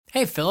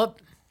Hey, Philip.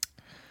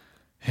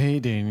 Hey,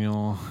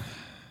 Daniel.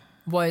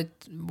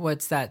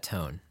 What's that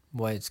tone?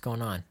 What's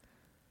going on?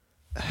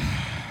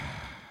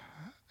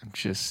 I'm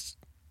just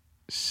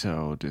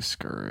so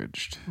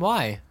discouraged.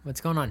 Why?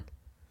 What's going on?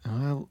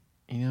 Well,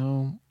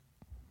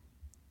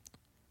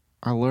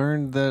 I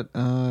learned that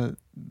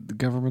the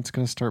government's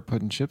going to start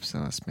putting chips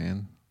in us,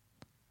 man.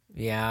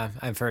 Yeah,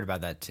 I've heard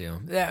about that too.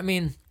 Yeah, I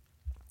mean,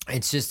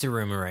 it's just a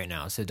rumor right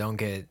now, so don't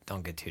get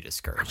too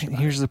discouraged.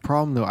 Here's the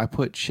problem, though. I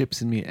put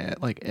chips in me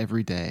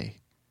every day.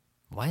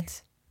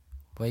 What?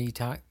 What are you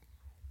talking?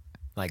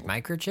 Like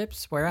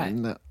microchips? Where at?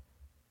 No,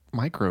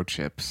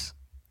 microchips.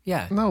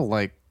 Yeah. No,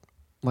 like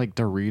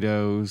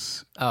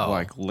Doritos. Oh.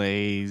 Like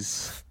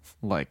Lay's.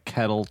 Like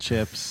kettle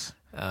chips.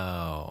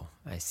 Oh,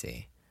 I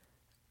see.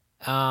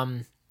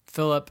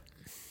 Philip,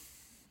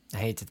 I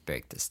hate to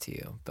break this to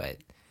you, but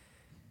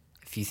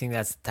if you think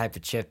that's the type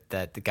of chip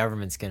that the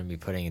government's going to be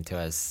putting into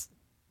us,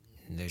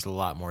 there's a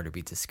lot more to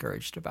be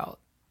discouraged about.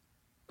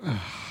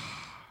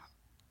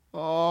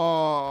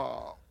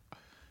 Oh,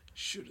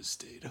 should have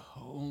stayed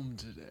home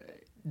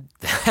today.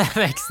 That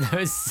makes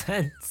no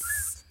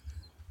sense.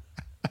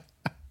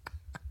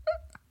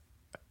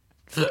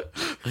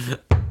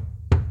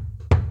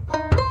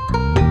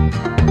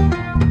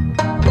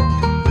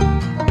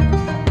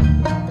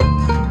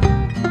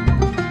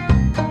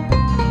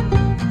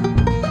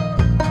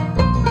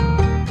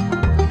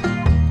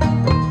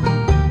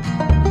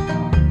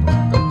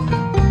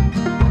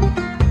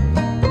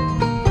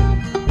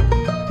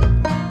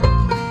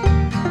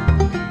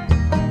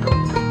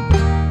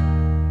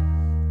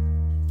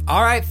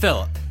 All right,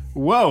 Philip.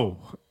 Whoa.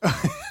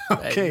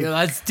 Okay.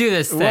 Let's do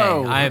this thing.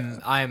 Whoa.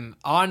 I'm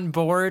on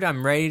board.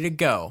 I'm ready to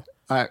go.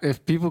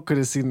 If people could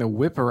have seen the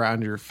whip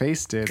around your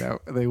face, they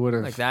would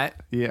have Like that?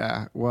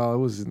 Yeah. Well, it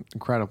was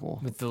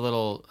incredible. With the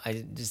little,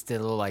 I just did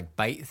a little like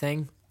bite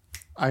thing.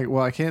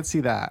 I can't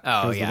see that.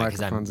 Oh, the yeah, because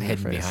I'm microphone's in your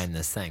hidden face. behind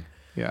this thing.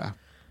 Yeah.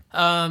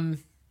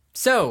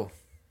 So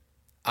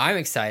I'm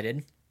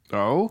excited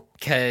Oh,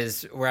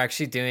 because we're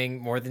actually doing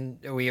more than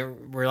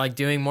we're like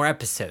doing more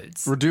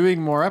episodes. we're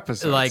doing more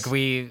episodes. Like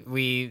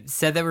we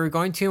said that we were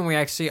going to, and we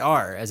actually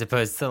are, as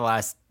opposed to the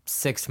last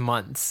 6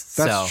 months.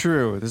 That's So,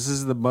 true. This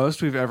is the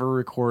most we've ever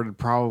recorded,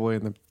 probably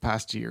in the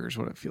past years.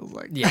 What it feels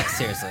like. Yeah,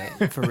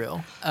 seriously, for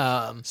real.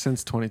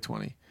 Since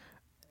 2020.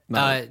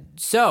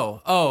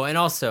 And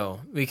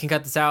also we can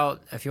cut this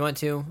out if you want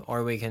to,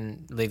 or we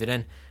can leave it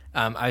in.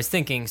 I was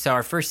thinking, so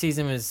our first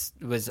season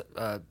was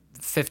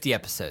 50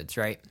 episodes,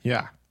 right?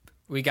 Yeah.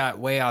 We got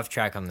way off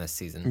track on this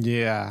season.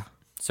 Yeah.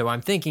 So what I'm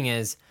thinking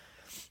is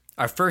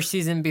our first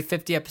season be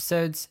 50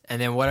 episodes,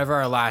 and then whatever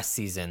our last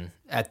season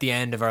at the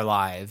end of our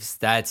lives,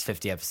 that's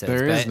 50 episodes.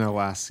 There is But no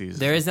last season.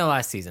 There is no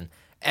last season.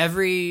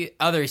 Every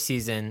other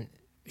season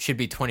should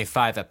be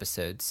 25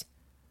 episodes,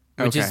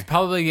 which is Okay.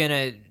 probably going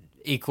to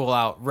equal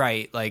out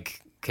right,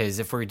 like, because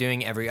if we're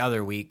doing every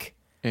other week,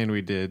 And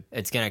we did.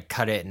 it's going to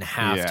cut it in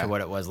half Yeah. to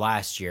what it was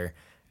last year.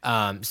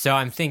 So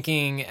I'm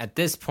thinking at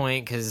this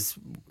point, because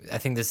I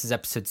think this is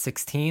episode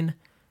 16,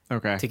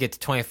 Okay. to get to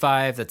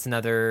 25, that's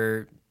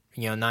another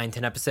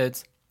 9-10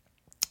 episodes.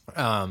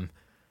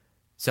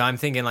 So I'm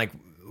thinking like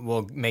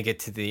we'll make it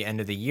to the end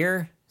of the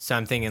year. So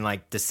I'm thinking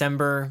like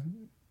December,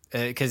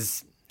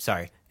 because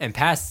and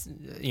past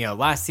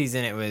last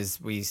season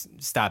we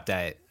stopped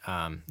at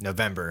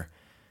November.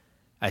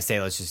 I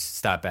say let's just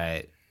stop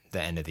at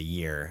the end of the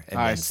year and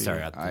I then see.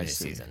 start out the I new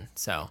see. season.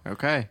 So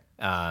Okay.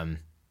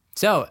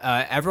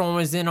 everyone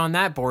was in on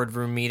that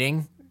boardroom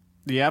meeting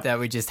Yep. that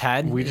we just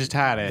had. We just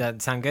had it.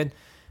 That sound good?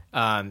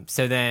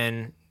 So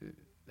then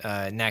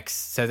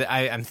next,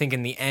 I'm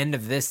thinking the end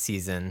of this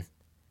season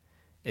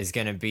is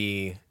going to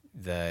be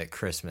the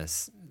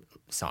Christmas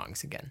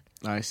songs again.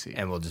 I see.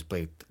 And we'll just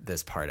bleep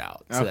this part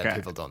out so that Okay.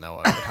 people don't know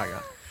what we're talking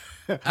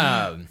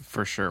about.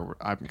 For sure,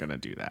 I'm gonna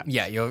do that.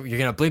 Yeah, you're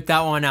going to bleep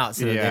that one out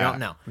so that they don't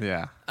know.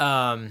 Yeah.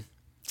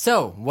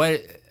 So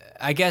what,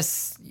 I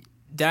guess,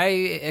 did I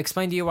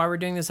explain to you why we're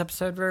doing this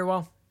episode very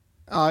well?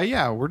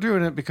 Yeah, we're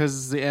doing it because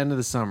it's the end of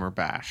the summer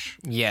bash.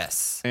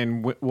 Yes.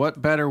 And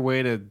what better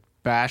way to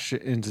bash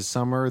it into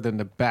summer than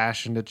to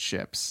bash into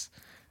chips?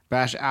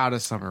 Bash out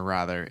of summer,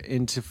 rather,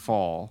 into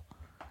fall.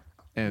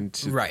 And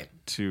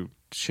to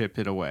chip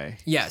it away.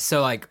 Yeah,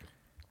 so like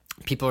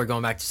people are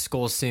going back to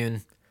school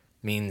soon.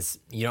 Means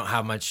you don't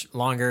have much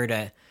longer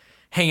to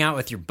hang out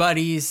with your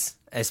buddies,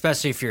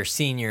 especially if you're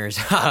seniors.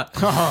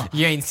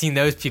 You ain't seen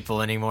those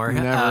people anymore.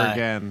 Never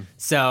again.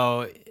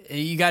 So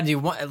you got to do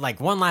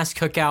one last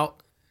cookout.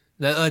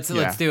 Let's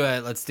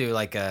do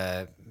like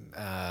a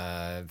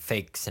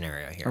fake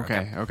scenario here.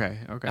 Okay.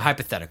 A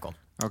hypothetical.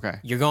 Okay.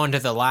 You're going to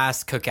the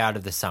last cookout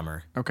of the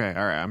summer, Okay.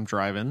 All right. I'm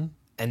driving.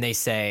 and they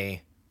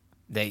say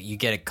that you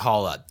get a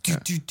call up.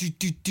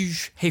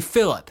 Hey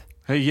Philip,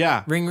 Hey,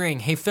 yeah. ring ring.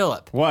 Hey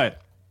Philip,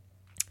 What?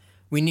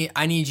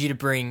 I need you to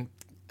bring.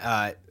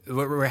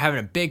 We're having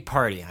a big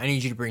party. I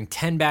need you to bring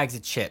 10 bags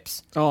of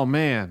chips. Oh,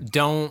 man.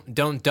 Don't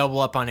double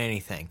up on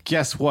anything.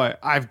 Guess what?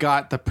 I've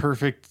got the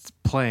perfect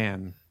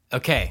plan.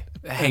 Okay,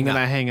 hang And then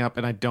up. I hang up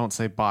and I don't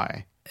say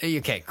bye.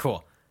 Okay,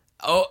 cool.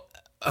 Oh,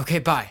 okay,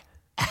 bye.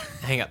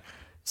 hang up.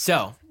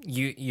 So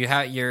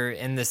you're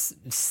in this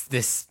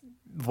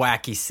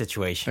wacky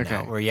situation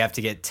now where you have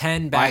to get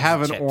 10 bags. I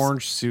have of an chips.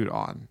 orange suit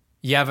on.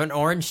 You have an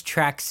orange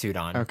tracksuit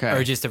on, okay,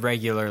 or just a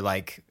regular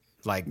like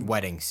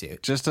wedding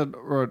suit. Just an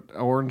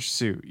orange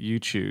suit. You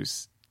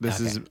choose.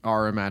 This is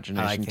our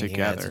imagination I like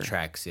together. It's a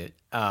tracksuit.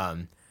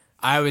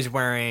 I was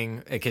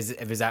wearing, because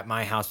it was at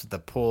my house with the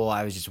pool.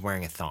 I was just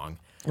wearing a thong.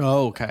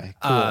 Oh, okay,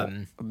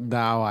 cool.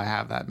 Now I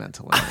have that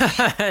mental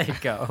image. There you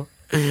go.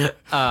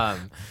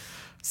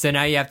 So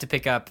now you have to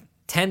pick up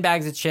 10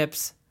 bags of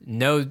chips.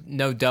 No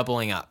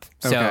doubling up.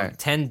 So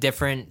 10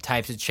 different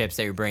types of chips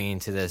that you're bringing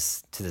to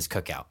this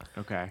cookout.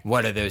 Okay.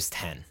 What are those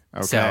 10?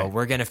 Okay. So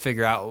we're gonna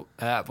figure out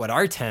what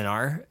our 10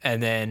 are,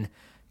 and then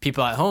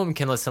people at home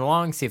can listen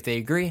along, see if they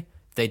agree.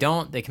 If they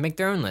don't, they can make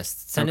their own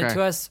list. Send it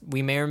to us.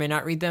 We may or may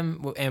not read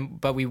them,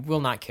 but we will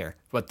not care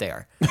what they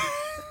are.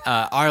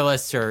 Our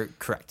lists are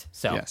correct.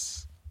 So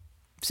yes.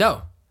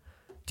 So,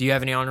 do you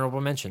have any honorable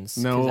mentions?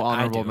 No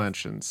honorable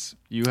mentions.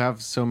 You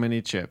have so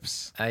many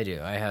chips. I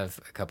do. I have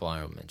a couple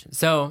honorable mentions.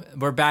 So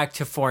we're back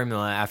to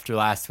formula after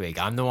last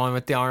week. I'm the one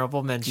with the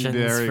honorable mentions.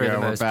 There you for go. the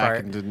most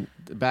part.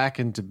 Back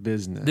into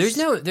business.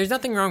 There's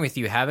nothing wrong with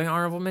you having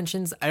honorable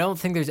mentions. I don't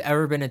think there's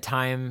ever been a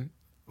time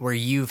where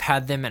you've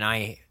had them and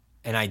I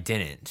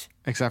didn't.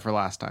 Except for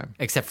last time.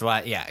 Except for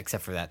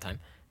that time.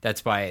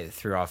 That's why it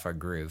threw off our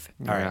groove.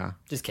 All right.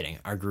 Just kidding.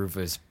 Our groove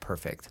was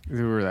perfect.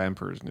 We were the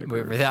Emperor's New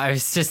Groove. I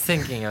was just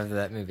thinking of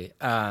that movie.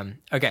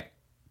 Okay.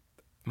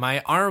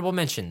 My honorable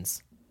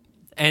mentions.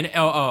 And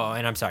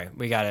and I'm sorry.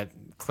 We got to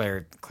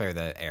clear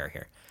the air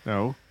here.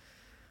 No.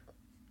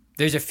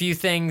 There's a few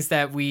things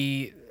that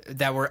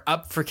were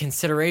up for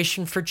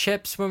consideration for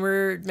chips when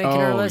we're making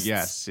our list.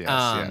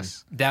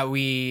 Yes. That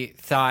we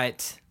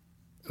thought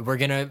we're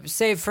going to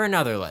save for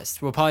another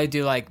list. We'll probably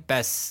do like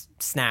best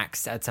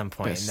snacks at some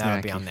point. And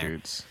that'll be on there.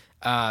 Foods.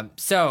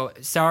 So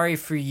sorry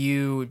for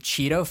you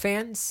Cheeto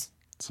fans.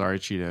 Sorry,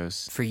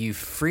 Cheetos. For you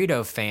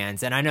Frito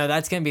fans. And I know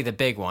that's going to be the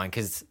big one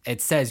because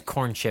it says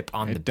corn chip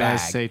on the bag. It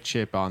does say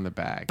chip on the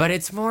bag. But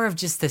it's more of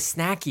just the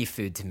snacky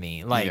food to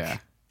me. Like,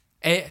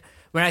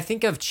 when I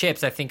think of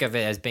chips, I think of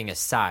it as being a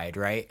side,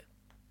 right?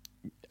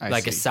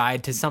 A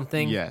side to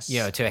something. Yes.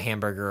 To a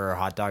hamburger or a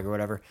hot dog or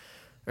whatever.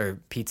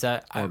 Or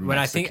pizza. Or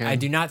I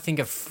do not think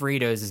of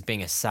Fritos as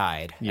being a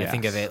side. Yes. I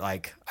think of it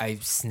like I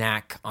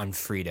snack on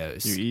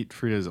Fritos. You eat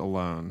Fritos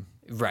alone.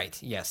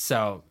 Right. Yes.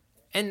 So,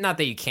 and not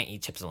that you can't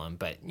eat chips alone,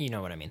 but you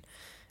know what I mean.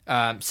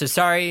 So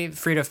sorry,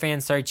 Frito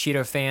fans. Sorry,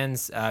 Cheeto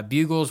fans.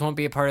 Bugles won't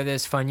be a part of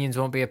this. Funyuns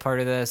won't be a part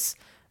of this.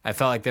 I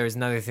felt like there was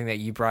another thing that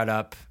you brought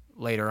up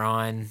later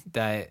on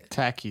that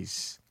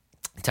Takis.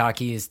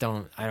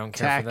 I don't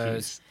care for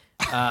those.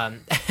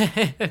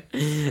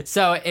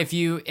 So if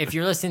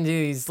you're listening to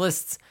these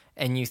lists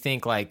and you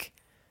think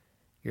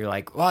you're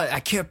like, well, I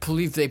can't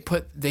believe they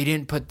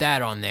didn't put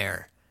that on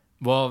there.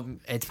 Well,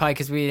 it's probably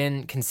because we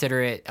didn't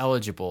consider it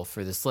eligible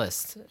for this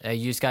list.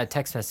 You just got a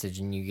text message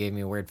and you gave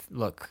me a weird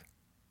look.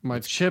 My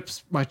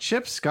chips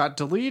got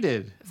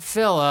deleted.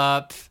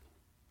 Philip,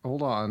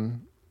 hold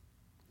on.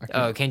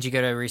 Can't you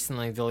go to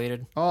recently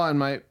deleted?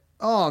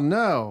 Oh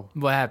no!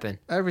 What happened?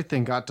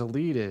 Everything got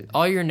deleted.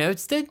 All your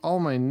notes did? All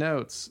my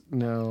notes.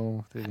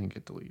 No, they didn't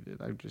get deleted.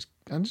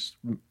 I'm just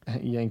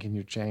yanking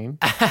your chain.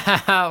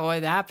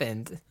 What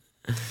happened?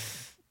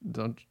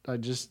 I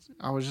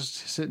was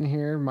just sitting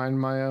here, minding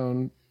my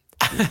own,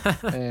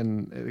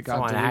 and it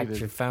got deleted. deleted. Hacked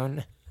your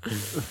phone.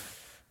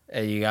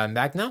 You got him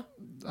back now?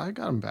 I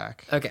got him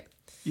back. Okay.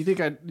 You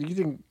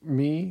think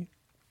me,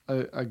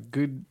 a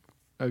good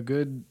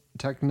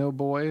techno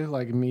boy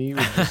like me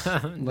would just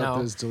let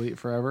those delete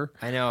forever?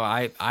 I know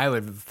I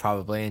would have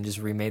probably and just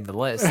remade the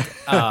list.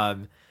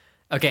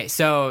 Okay,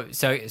 so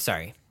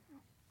sorry.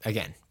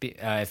 Again,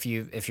 if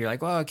you're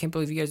like, well, I can't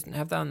believe you guys didn't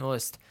have that on the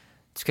list.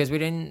 It's because we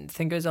didn't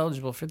think it was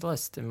eligible for the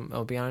list, and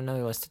it'll be on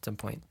another list at some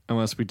point.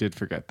 Unless we did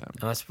forget them.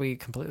 Unless we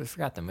completely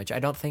forgot them, which I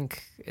don't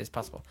think is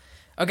possible.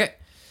 Okay,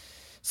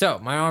 so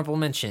my honorable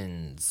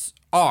mentions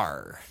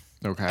are...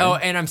 Okay. Oh,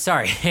 and I'm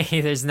sorry.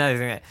 There's another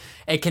thing.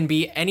 It can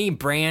be any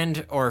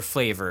brand or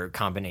flavor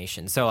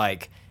combination. So,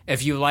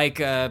 if you like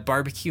a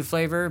barbecue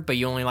flavor, but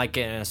you only like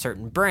it in a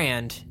certain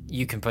brand,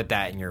 you can put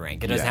that in your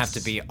rank. It doesn't have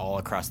to be all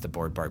across the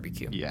board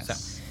barbecue. Yes.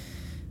 So,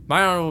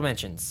 my honorable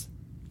mentions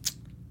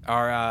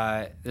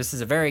are, this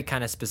is a very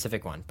kind of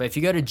specific one. But if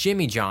you go to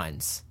Jimmy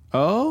John's,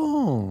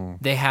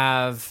 they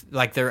have,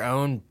 their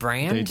own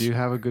brand. They do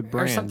have a good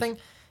brand. Or something.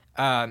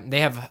 They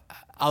have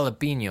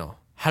jalapeno.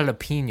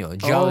 Jalapenos.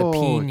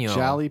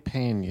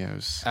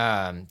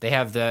 Jalapenos. They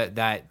have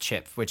that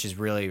chip, which is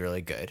really,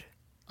 really good.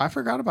 I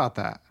forgot about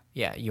that.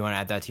 Yeah, you want to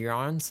add that to your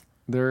ons?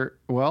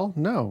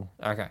 No.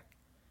 Okay.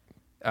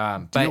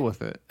 Deal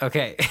with it.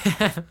 Okay.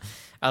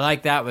 I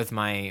like that with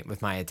my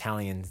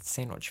Italian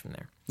sandwich from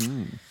there.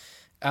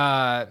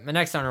 My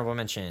next honorable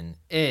mention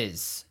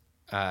is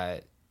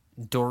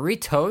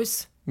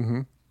Doritos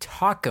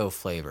taco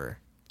flavor.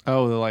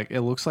 Oh,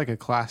 it looks like a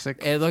classic.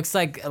 It looks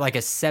like a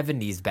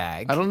 70s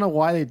bag. I don't know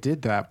why they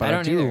did that, but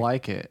I do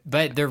like it.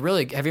 But they're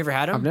really... Have you ever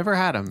had them? I've never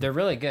had them. They're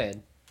really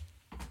good.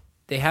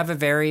 They have a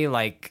very,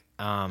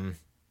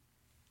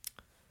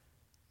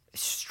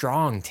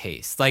 strong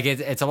taste. Like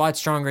it's a lot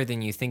stronger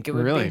than you think it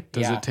would really?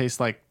 be. Does it taste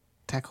like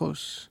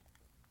tacos?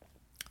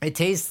 It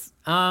tastes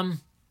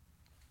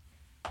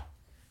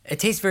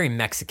very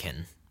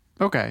Mexican.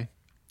 Okay.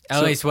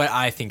 At least what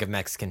I think of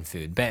Mexican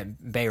food.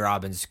 Bay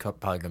Robbins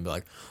probably gonna be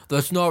like,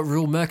 "That's not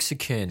real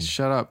Mexican."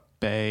 Shut up,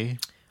 Bay.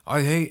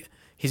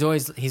 He's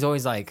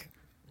always like,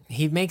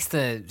 he makes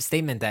the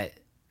statement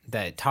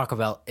that Taco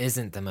Bell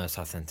isn't the most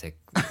authentic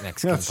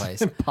Mexican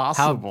place.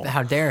 Impossible.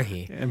 How dare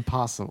he?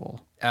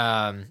 Impossible. So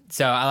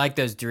I like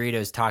those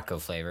Doritos taco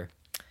flavor.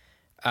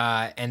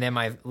 And then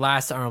my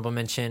last honorable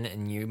mention,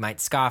 and you might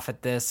scoff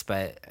at this,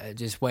 but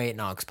just wait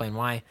and I'll explain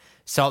why.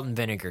 Salt and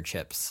vinegar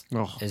chips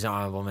is an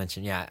honorable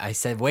mention. Yeah, I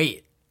said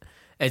wait.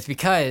 It's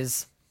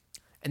because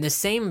in the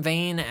same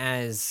vein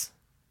as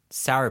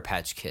Sour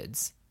Patch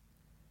Kids,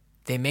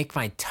 they make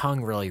my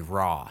tongue really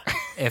raw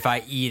if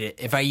I eat it.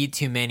 If I eat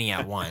too many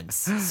at once.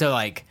 So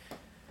like,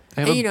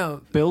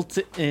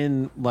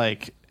 built-in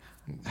like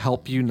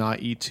help you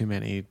not eat too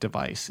many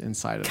device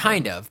inside of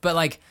kind them. of, but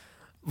like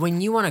when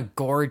you want to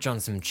gorge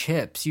on some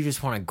chips, you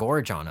just want to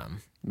gorge on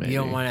them. Maybe. You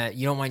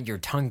don't want your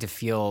tongue to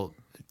feel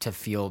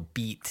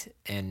beat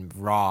and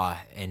raw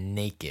and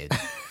naked.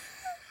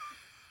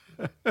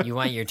 You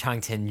want your tongue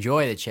to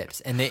enjoy the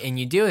chips, and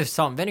you do have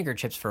salt and vinegar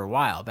chips for a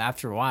while, but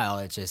after a while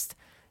it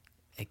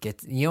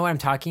gets. You know what I'm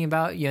talking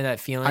about? You know that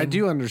feeling? I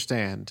do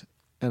understand,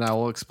 and I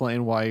will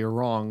explain why you're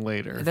wrong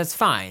later. That's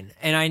fine.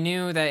 And I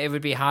knew that it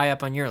would be high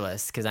up on your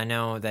list because I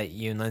know that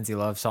you and Lindsay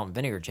love salt and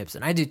vinegar chips,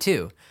 and I do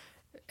too.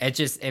 And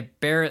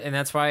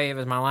that's why it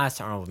was my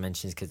last honorable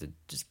mentions because it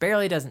just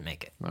barely doesn't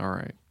make it. All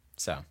right.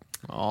 So.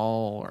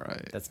 All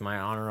right. That's my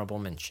honorable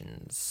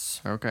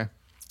mentions. Okay.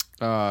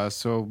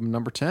 So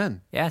number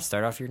 10. Yeah,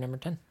 start off your number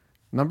 10.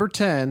 Number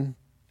 10,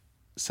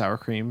 sour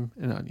cream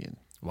and onion.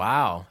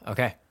 Wow.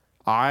 Okay.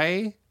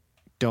 I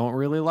don't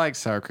really like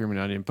sour cream and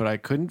onion, but I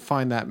couldn't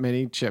find that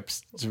many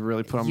chips to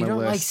really put on my list. You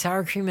don't like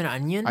sour cream and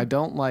onion? I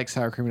don't like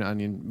sour cream and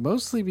onion,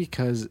 mostly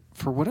because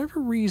for whatever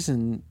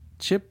reason,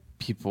 chip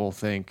people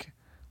think,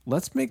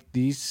 let's make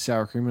these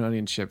sour cream and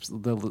onion chips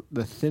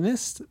the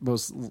thinnest,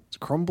 most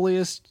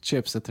crumbliest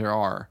chips that there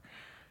are,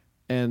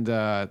 and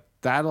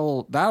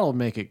that'll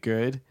make it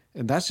good.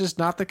 And that's just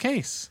not the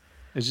case.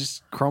 It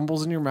just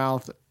crumbles in your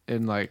mouth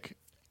and like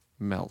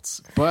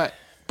melts. But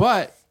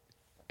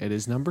it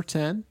is number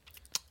 10,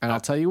 and I'll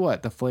tell you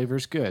what, the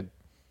flavor's good.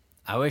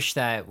 I wish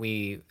that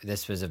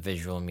this was a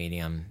visual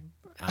medium,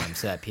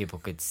 so that people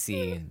could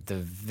see the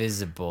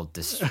visible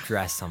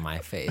distress on my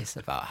face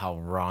about how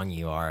wrong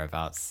you are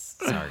about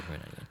sour cream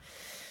and onion.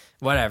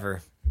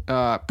 Whatever.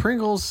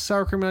 Pringles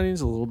sour cream and onion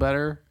is a little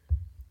better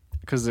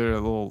because they're a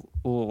little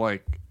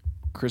like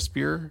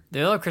crispier.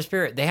 They're a little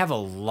crispier. They have a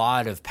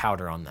lot of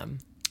powder on them.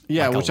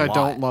 Yeah, which I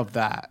don't love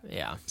that.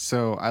 Yeah.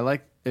 So I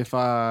like if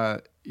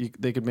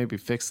they could maybe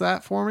fix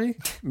that for me.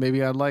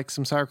 Maybe I'd like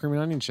some sour cream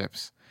and onion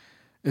chips.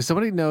 If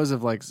somebody knows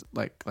of like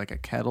a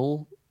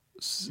Kettle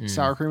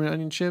sour cream and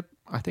onion chip,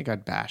 I think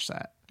I'd bash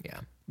that.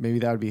 Yeah. Maybe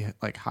that would be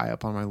like high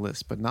up on my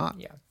list, but not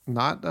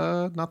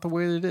the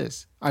way that it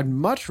is. I'd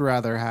much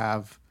rather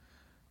have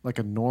like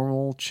a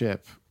normal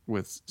chip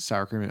with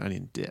sour cream and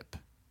onion dip.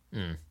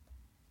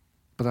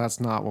 But that's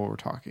not what we're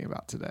talking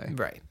about today.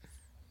 Right.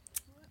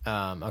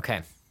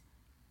 Okay.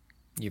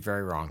 You're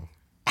very wrong.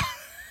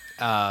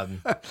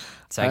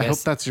 So I hope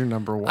that's your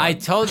number one. I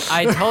told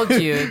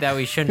you that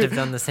we shouldn't have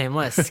done the same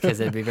list because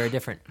it'd be very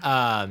different.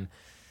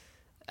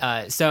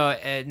 So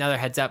another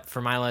heads up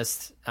for my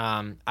list.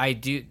 I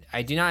do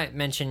not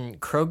mention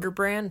Kroger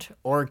brand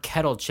or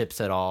Kettle chips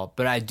at all,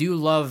 but I do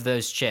love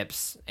those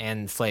chips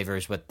and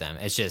flavors with them.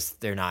 It's just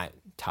they're not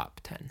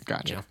top 10.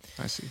 Gotcha. You know?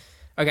 I see.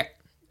 Okay.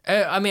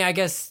 I mean, I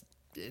guess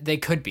they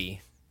could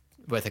be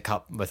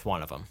with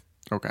one of them.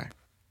 Okay.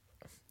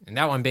 And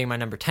that one being my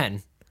number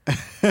 10,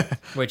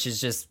 which is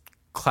just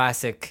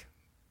classic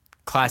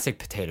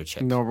potato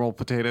chip. Normal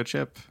potato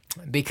chip.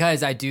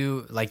 Because I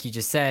do, like you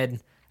just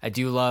said, I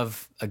do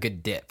love a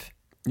good dip.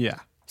 Yeah.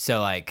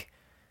 So like,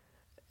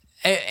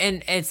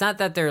 and it's not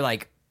that they're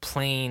like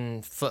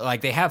plain,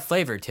 like they have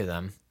flavor to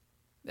them.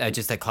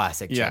 Just a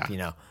classic chip, you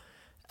know.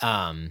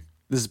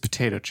 This is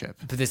potato chip.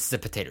 But this is a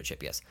potato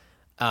chip, yes.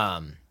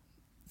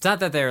 It's not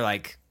that they're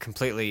like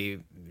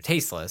completely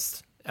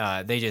tasteless.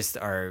 They just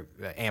are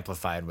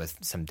amplified with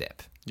some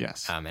dip.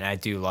 Yes. And I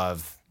do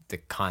love the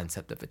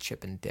concept of a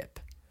chip and dip.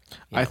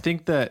 I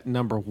think that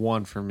number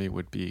one for me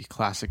would be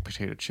classic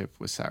potato chip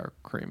with sour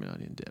cream and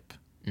onion dip.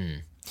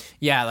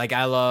 Yeah, like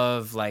I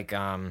love like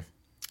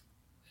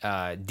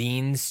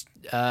Dean's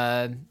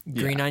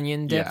green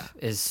onion dip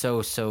is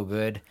so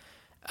good.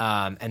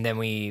 And then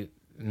we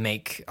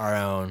make our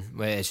own.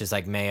 It's just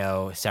like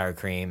mayo, sour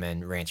cream,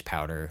 and ranch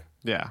powder.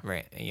 Yeah.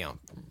 Right. You know,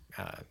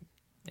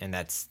 and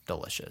that's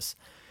delicious.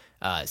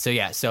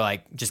 So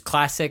like just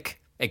classic.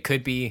 It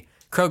could be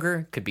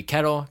Kroger, could be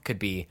Kettle, could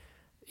be,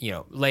 you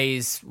know,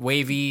 Lay's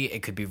wavy.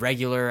 It could be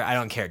regular. I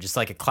don't care. Just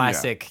like a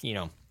classic,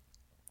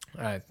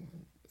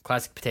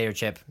 classic potato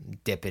chip.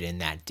 Dip it in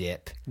that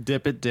dip.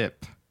 Dip it,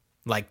 dip.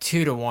 like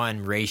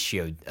 2-to-1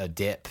 ratio of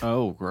dip.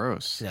 Oh,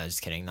 gross. No,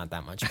 just kidding. Not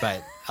that much,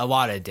 but a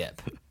lot of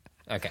dip.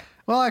 Okay.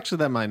 Well, actually,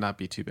 that might not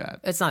be too bad.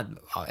 It's not. It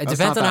That's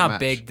depends not on how that much.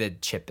 big the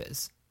chip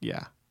is.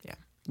 Yeah. Yeah.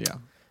 Yeah.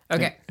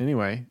 Okay.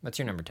 Anyway, What's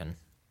your number 10?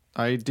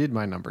 I did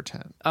my number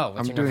 10. Oh, what's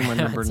I'm your doing my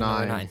number what's your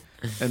 9.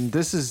 And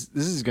this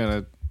is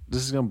gonna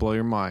blow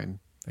your mind.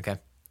 Okay.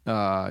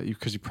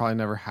 Because you probably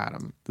never had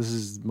them. This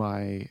is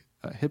my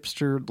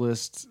hipster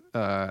list,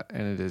 and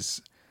it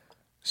is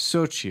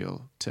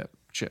Sochil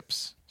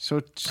chips.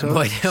 What?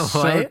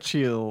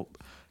 Sochil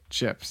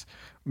chips.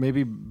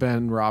 Maybe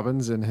Ben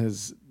Robbins and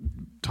his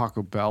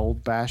Taco Bell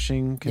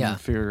bashing can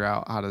figure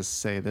out how to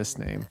say this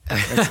name.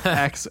 It's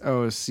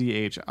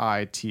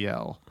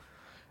Xochitl.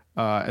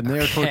 And they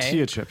are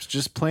tortilla chips,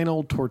 just plain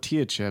old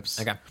tortilla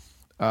chips. Okay.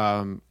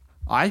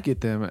 I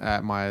get them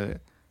at my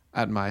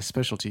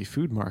specialty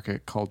food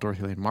market called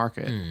Dorothy Lane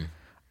Market.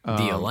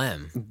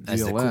 DLM,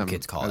 as the cool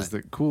kids call as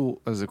it.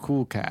 the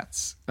cool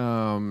cats.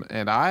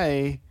 And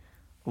I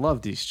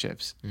love these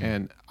chips,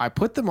 and I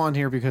put them on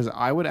here because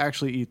I would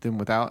actually eat them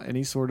without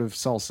any sort of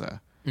salsa.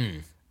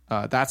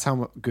 That's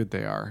how good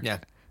they are. Yeah,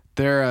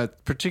 they're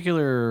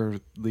particularly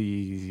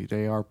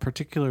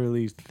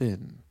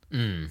thin.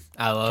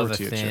 I love a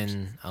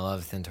tortilla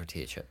thin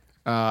tortilla chip.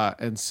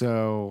 And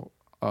so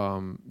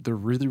they're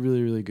really,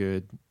 really, really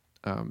good.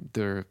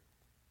 They're,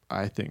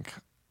 I think,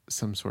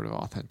 some sort of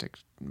authentic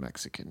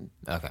Mexican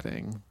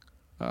thing.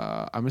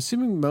 I'm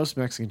assuming most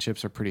Mexican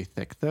chips are pretty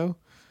thick, though.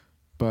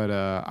 But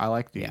I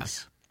like these. Yeah.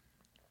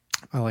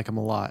 I like them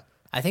a lot.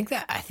 I think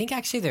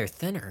actually they're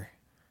thinner.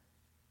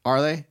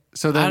 Are they?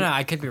 So then, I don't know.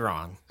 I could be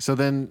wrong. So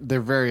then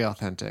they're very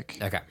authentic.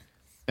 Okay.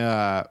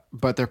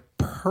 But they're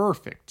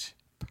perfect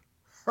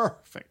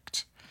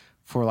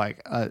for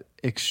like a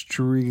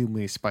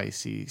extremely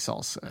spicy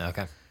salsa.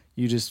 Okay.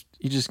 You just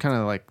kind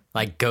of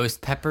like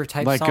ghost pepper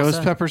type like salsa?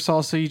 Ghost pepper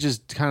salsa.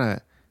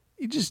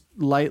 You just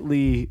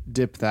lightly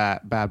dip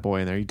that bad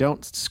boy in there. You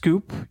don't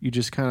scoop. You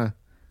just kind of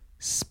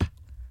sp.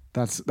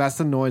 That's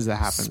the noise that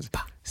happens.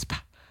 Sp.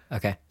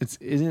 Okay. It's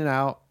in and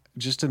out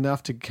just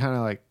enough to kind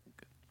of like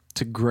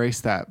to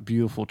grace that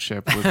beautiful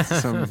chip with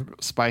some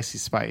spicy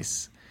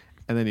spice.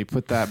 And then you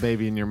put that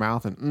baby in your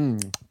mouth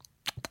and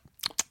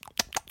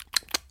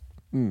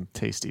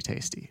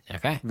tasty.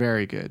 Okay.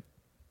 Very good.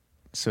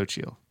 So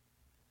chill.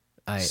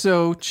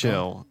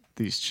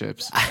 These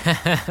chips.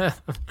 That's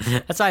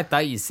what I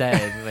thought you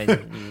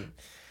said.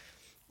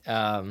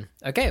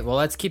 Okay, well,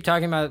 let's keep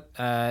talking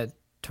about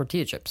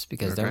tortilla chips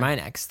because they're my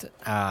next.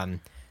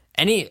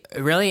 Any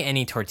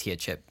tortilla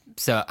chip.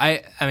 So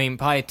I mean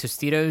probably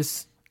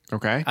Tostitos.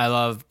 Okay. I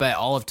love, but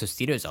all of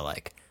Tostitos I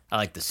like. I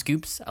like the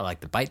scoops. I like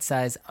the bite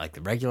size. I like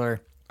the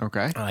regular.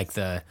 Okay. I like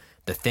the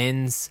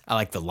thins. I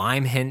like the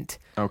lime hint.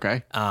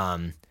 Okay.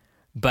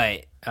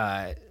 But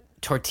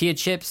tortilla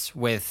chips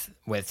with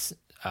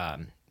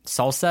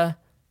salsa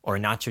or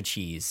nacho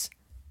cheese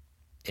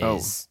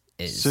is.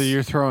 So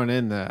you're throwing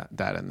in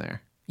that in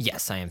there.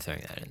 Yes, I am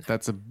throwing that in there.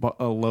 That's a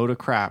load of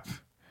crap.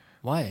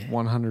 Why?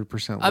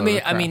 100%.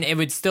 I mean, it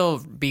would still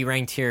be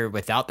ranked here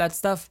without that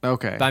stuff.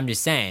 Okay. But I'm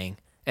just saying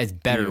it's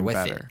better Even with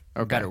better. it.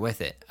 Okay. Better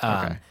with it.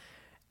 Okay.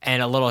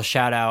 And a little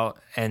shout out,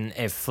 and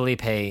if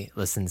Felipe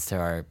listens to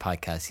our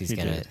podcast, he's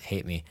going to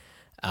hate me.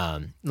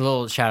 A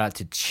little shout out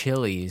to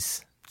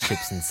Chili's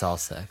chips and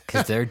salsa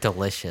because they're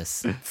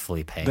delicious,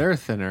 Felipe. They're a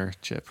thinner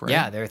chip, right?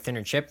 Yeah, they're a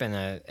thinner chip,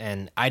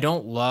 and I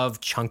don't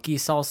love chunky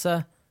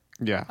salsa.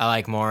 Yeah. I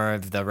like more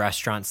of the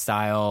restaurant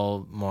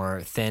style,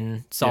 more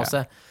thin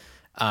salsa.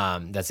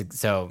 Yeah.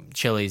 So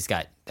Chili's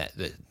got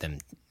them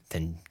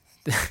thin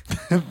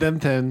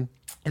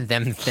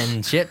them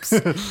thin chips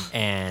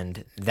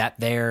and that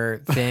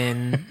they're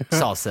thin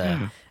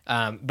salsa.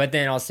 But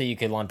then also you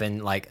could lump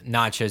in like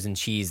nachos and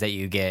cheese that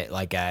you get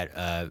like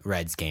at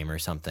Reds game or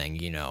something,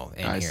 in here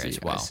as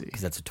well,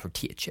 because that's a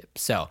tortilla chip.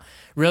 So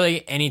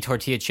really any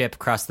tortilla chip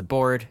across the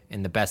board,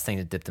 and the best thing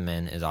to dip them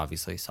in is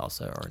obviously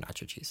salsa or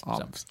nacho cheese.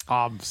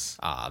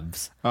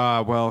 Obs.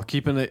 Well,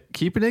 keeping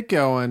it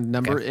going.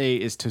 Number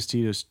 8 is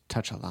Tostitos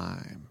Touch of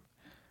Lime.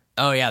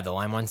 Oh yeah, the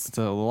lime ones.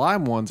 So the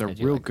lime ones are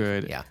real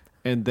good. Yeah.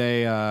 And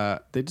they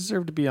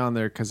deserve to be on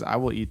there because I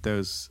will eat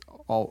those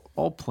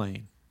all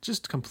plain,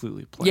 just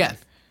completely plain. Yeah,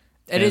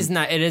 it is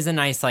not. It is a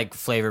nice like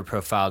flavor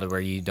profile to where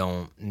you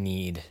don't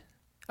need.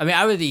 I mean,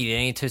 I would eat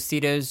any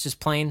Tostitos just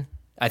plain.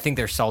 I think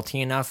they're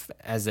salty enough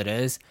as it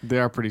is. They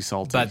are pretty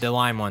salty, but the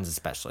lime ones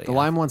especially. The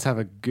lime ones have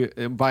a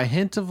good. By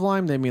hint of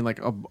lime, they mean like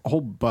a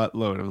whole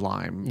buttload of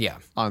lime. Yeah.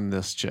 On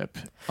this chip,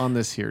 on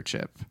this here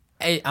chip.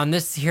 Hey, on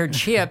this here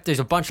chip, there's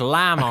a bunch of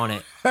lime on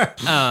it.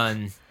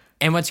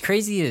 And what's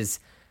crazy is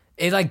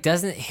it like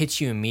doesn't hit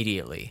you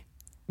immediately.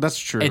 That's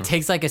true. It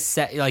takes like a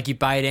set, like you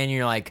bite in, and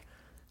you're like,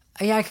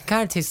 yeah, I can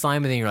kind of taste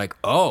lime, and then you're like,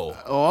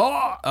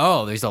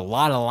 oh, there's a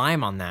lot of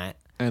lime on that.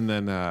 And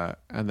then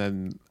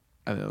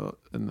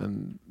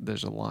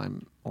there's a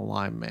lime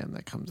man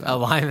that comes out.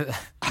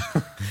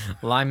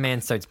 A lime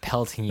man starts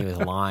pelting you with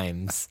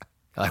limes.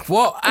 You're like,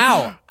 whoa,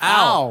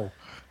 ow.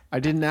 I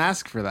didn't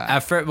ask for that. At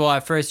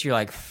first you're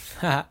like,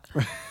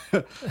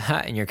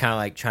 and you're kind of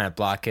like trying to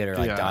block it or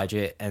like Yeah. dodge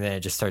it, and then it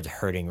just starts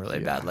hurting really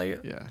badly.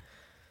 Yeah.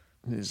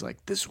 And he's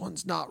like, this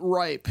one's not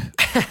ripe.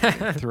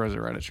 And he throws it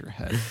right at your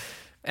head.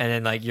 And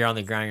then like you're on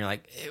the ground, you're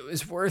like, it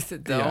was worth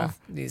it though. Yeah.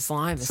 The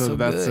slime is So so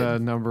that's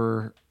good.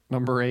 number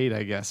 8,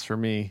 I guess, for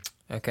me.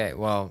 Okay,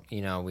 well,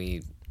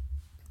 we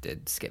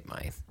did skip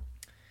my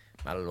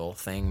little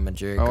thing,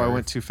 majig. Oh, I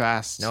went too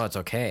fast. No, it's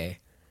okay.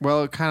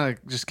 Well, it kind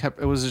of just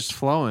it was just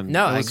flowing.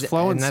 No, it was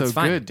flowing and that's so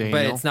fine, good, Daniel.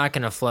 but it's not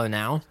gonna flow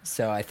now.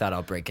 So I thought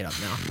I'll break it up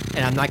now,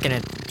 and I'm not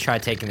gonna try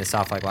taking this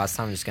off like last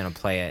time. I'm just gonna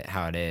play it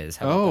how it is.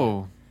 How about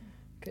Oh, that?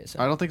 Okay, so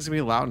I don't think it's going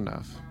to be loud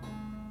enough.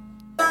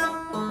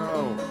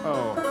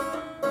 Oh.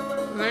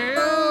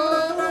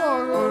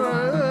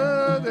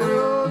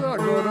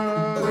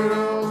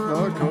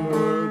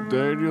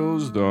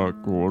 Daniel's the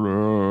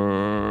corner.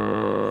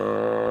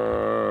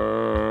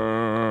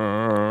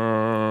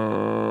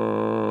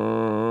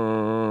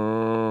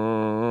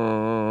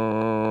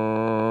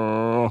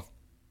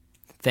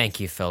 thank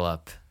you,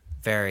 Philip.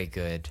 Very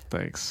good.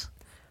 Thanks.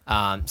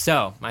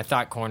 So my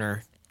thought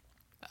corner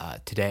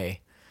today.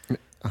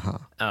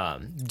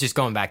 Just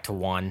going back to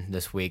one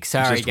this week.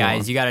 Sorry, Just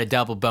guys, one. you got a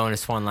double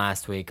bonus one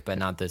last week, but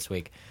not this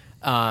week.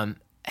 And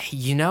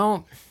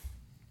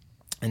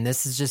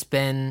this has just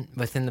been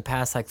within the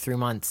past like 3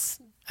 months.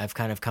 I've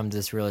kind of come to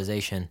this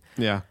realization.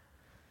 Yeah.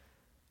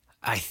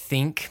 I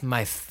think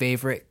my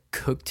favorite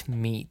cooked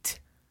meat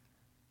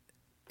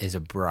is a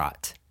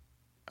brat.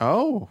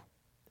 Oh.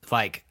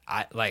 I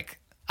like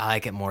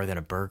it more than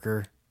a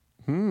burger.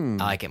 I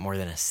like it more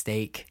than a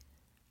steak.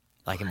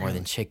 I like it more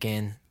than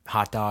chicken,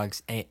 hot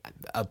dogs.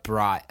 A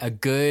brat, a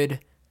good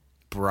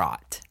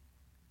brat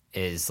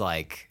is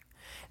like,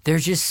 they're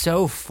just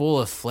so full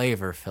of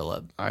flavor,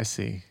 Philip. I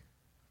see.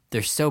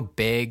 They're so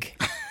big.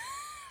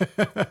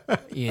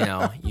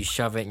 You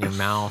shove it in your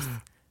mouth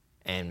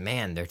and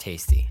man, they're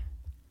tasty.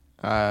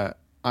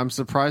 I'm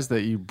surprised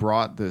that you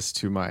brought this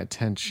to my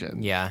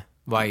attention. Yeah.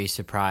 Why are you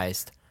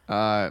surprised?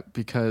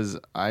 Because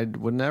I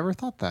would never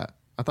thought that.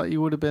 I thought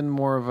you would have been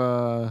more of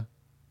a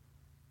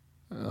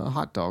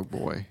hot dog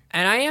boy.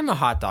 And I am a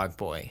hot dog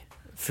boy,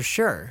 for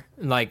sure.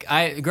 Like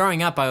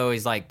growing up, I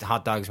always liked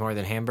hot dogs more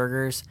than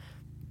hamburgers.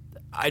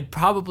 I'd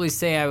probably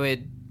say I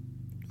would.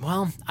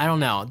 Well, I don't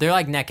know. They're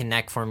like neck and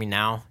neck for me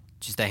now.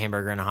 Just a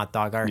hamburger and a hot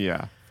dog are.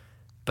 Yeah.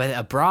 But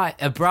a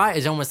brat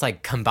is almost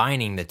like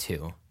combining the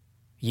two.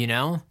 You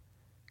know?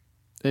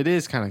 It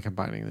is kind of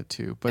combining the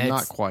two, but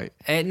not quite.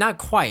 Not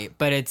quite,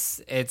 but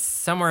it's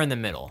somewhere in the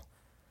middle.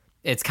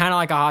 It's kind of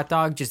like a hot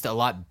dog, just a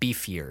lot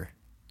beefier.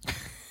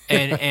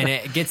 and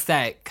it gets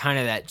that kind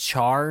of that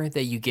char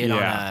that you get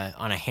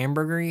on a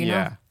hamburger, you know?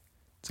 Yeah.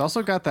 It's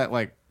also got that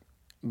like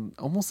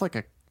almost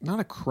like not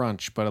a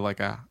crunch, but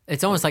like a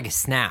It's almost like a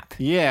snap.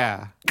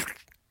 yeah.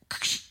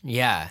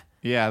 Yeah.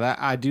 Yeah, that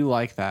I do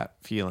like that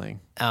feeling.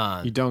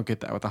 You don't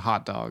get that with a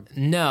hot dog.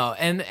 No,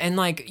 and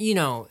like,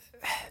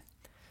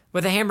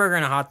 with a hamburger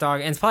and a hot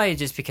dog, and it's probably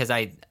just because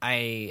I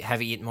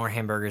have eaten more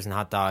hamburgers and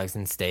hot dogs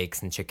and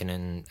steaks and chicken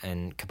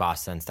and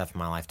kielbasa and stuff in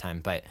my lifetime,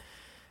 but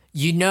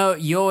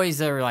you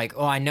always are like,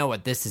 oh, I know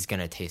what this is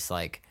gonna taste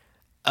like.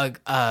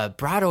 A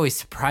brat always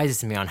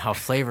surprises me on how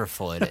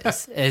flavorful it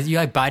is. As you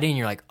like bite it and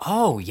you're like,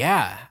 oh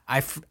yeah,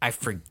 I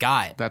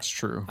forgot. That's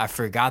true. I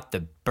forgot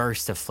the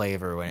burst of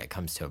flavor when it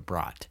comes to a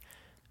brat,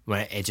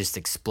 when it just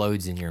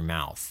explodes in your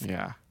mouth.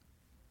 Yeah.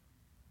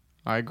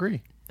 I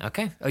agree.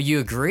 Okay. Oh, you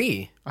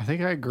agree? I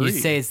think I agree. You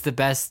say it's the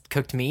best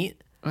cooked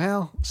meat?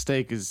 Well,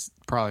 steak is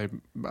probably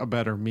a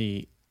better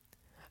meat.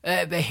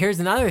 But here's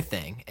another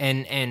thing,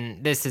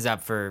 and this is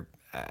up for,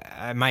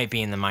 I might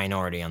be in the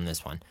minority on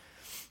this one.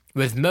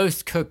 With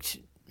most cooked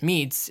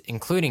meats,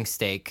 including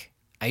steak,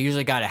 I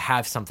usually got to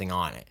have something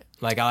on it.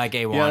 Like I like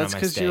A1 Yeah, on that's my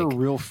because steak. you're a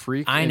real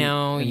freak. I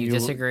know, and you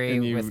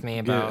disagree with me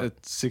get about- a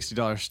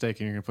 $60 steak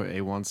and you're gonna put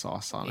A1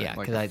 sauce on Yeah, it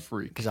like a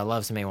freak. because I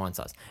love some A1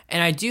 sauce.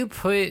 And I do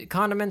put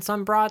condiments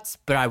on brats,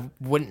 but I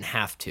wouldn't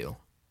have to.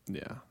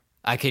 Yeah.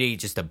 I could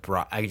eat just a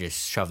brat. I could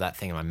just shove that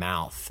thing in my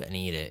mouth and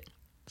eat it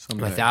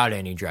Someday, without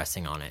any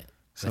dressing on it.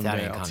 Without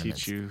someday any I'll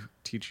condiments.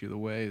 teach you the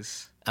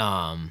ways.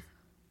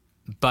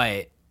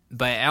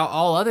 But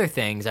all other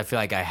things, I feel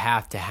like I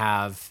have to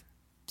have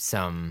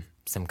some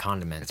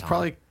condiments. It's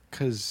probably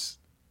because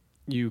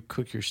you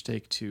cook your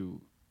steak too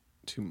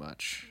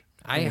much.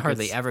 I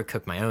hardly ever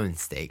cook my own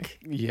steak.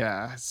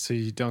 Yeah, so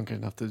you don't get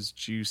enough of those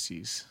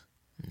juices.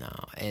 No,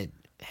 hey,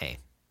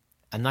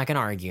 I'm not gonna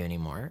argue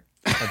anymore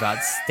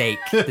about steak.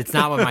 That's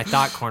not what my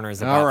thought corner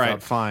is about. All right,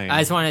 Philip. fine.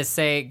 I just want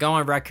to go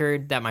on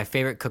record that my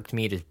favorite cooked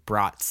meat is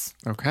brats.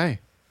 Okay.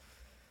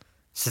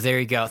 So there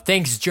you go.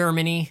 Thanks,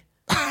 Germany.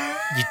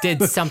 You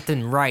did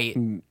something right.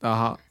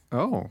 Uh-huh.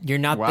 Oh. You're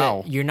not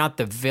wow. you're not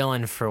the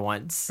villain for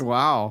once.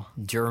 Wow.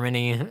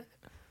 Germany.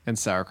 And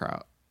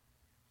sauerkraut.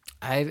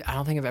 I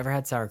don't think I've ever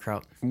had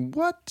sauerkraut.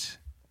 What?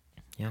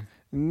 Yeah.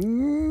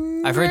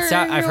 I've heard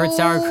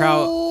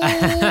sauerkraut.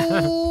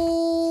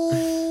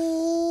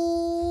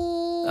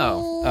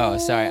 Oh,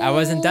 sorry. I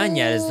wasn't done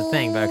yet is the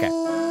thing, but okay.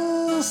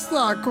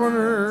 Sock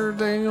corner,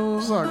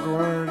 Daniel, sock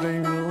corner,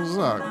 Daniel,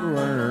 sock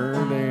corner,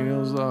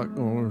 Daniel, sock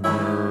corner.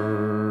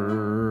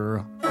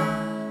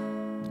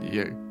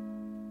 you,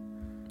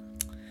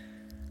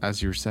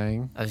 as you were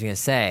saying, I was gonna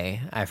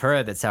say I've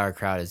heard that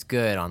sauerkraut is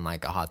good on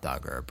like a hot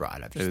dog or a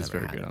brat. I've it just is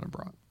never very had good on a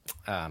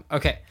brat. it.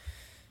 Okay,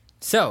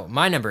 so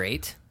my number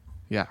 8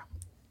 Yeah.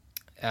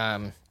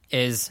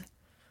 is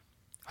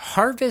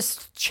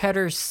Harvest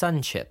Cheddar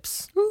Sun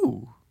Chips.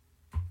 Ooh.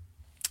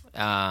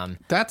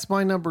 That's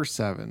my number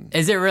 7.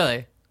 Is it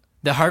really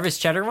the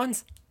Harvest Cheddar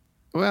ones?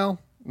 Well,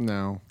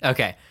 no.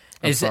 Okay,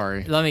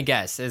 sorry. Let me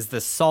guess. Is the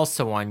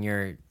salsa one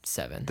your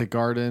 7? The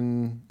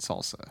garden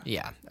salsa.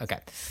 Yeah. Okay.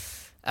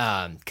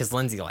 Because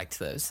Lindsay liked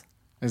those.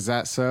 Is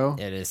that so?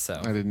 It is so.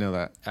 I didn't know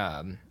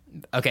that.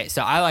 Okay,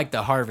 so I like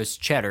the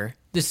Harvest Cheddar.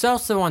 The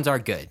salsa ones are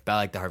good, but I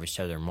like the Harvest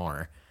Cheddar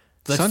more.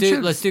 Sun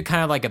chips? Let's do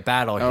kind of like a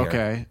battle here.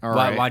 Okay, all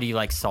why, right. Why do you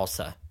like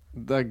salsa?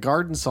 The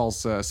garden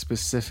salsa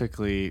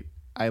specifically,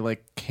 I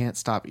can't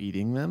stop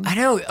eating them. I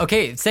know.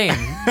 Okay, same.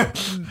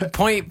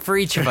 Point for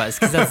each of us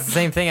because that's the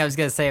same thing I was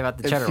gonna say about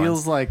the cheddar It feels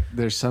ones. like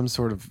there's some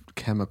sort of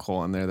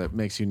chemical in there that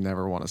makes you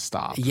never want to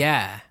stop.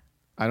 Yeah,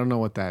 I don't know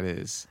what that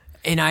is.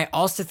 and I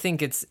also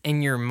think it's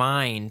in your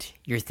mind.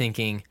 You're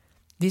thinking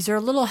these are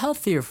a little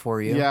healthier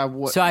for you. Yeah,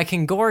 so I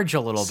can gorge a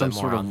little Some bit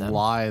more sort of on them.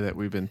 lie that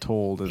we've been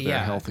told that they're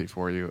Yeah. healthy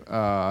for you.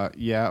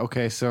 Yeah,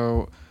 okay,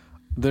 so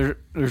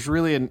there's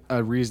really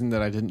a reason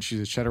that I didn't choose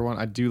a cheddar one.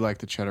 I do like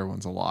the cheddar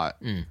ones a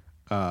lot,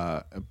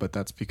 but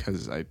that's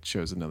because I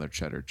chose another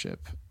cheddar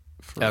chip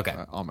for, Okay.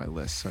 on my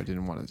list, so I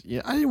didn't want to.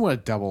 Yeah, I didn't want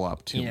to double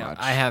up too You know, much.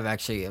 I have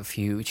actually a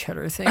few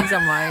cheddar things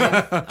on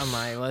my on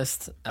my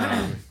list.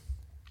 well,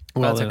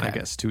 that's then I okay.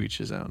 guess to each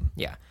his own.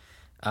 Yeah.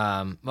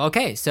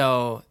 Okay.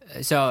 So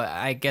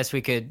I guess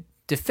we could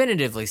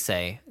definitively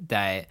say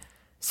that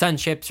Sun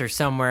Chips are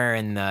somewhere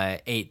in the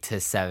 8 to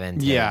 7.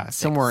 To Yeah, 6,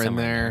 somewhere in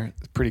there.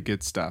 Pretty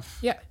good stuff.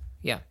 Yeah.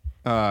 Yeah.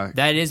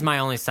 That is my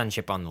only Sun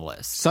Chip on the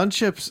list. Sun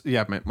chips,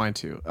 yeah, mine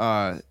too.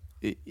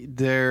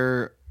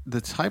 They're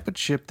the type of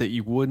chip that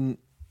you wouldn't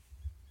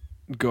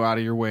go out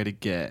of your way to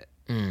get.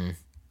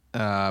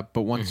 But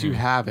once you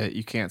have it,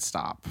 you can't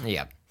stop.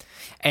 Yeah.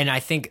 And I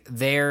think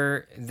they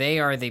are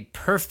the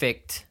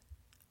perfect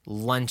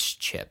lunch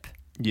chip.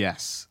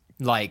 Yes.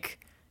 Like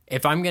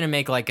if I'm going to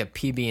make like a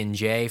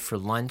PB&J for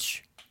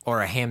lunch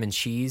or a ham and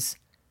cheese,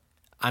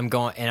 I'm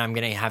going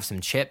to have some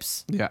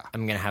chips. Yeah.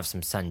 I'm going to have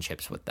some Sun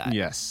Chips with that.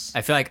 Yes.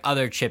 I feel like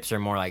other chips are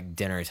more like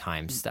dinner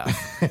time stuff.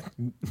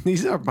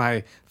 These are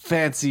my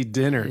fancy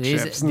dinner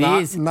These- chips,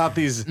 these- not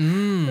these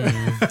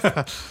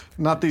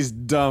not these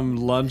dumb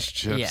lunch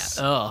chips.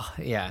 Yeah. Oh,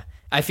 yeah.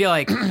 I feel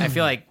like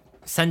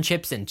Sun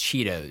Chips and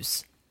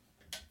Cheetos.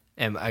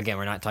 And again,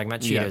 we're not talking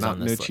about Yeah, Cheetos not- on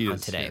this no on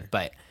Cheetos today, here.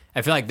 but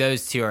I feel like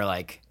those two are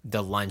like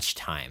the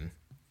lunchtime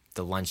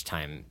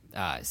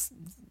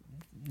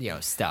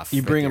stuff.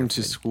 You with bring your them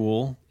to food.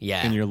 school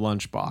Yeah. in your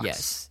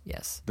lunchbox.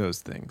 Yes.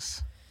 Those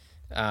things.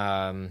 So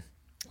that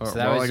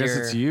well, was I guess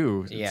it's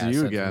you. It's Yeah, you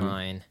so again.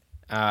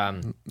 It's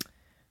mine.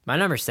 My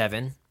number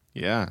 7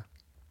 Yeah.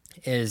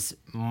 is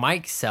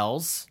Mike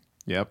Sells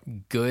Yep.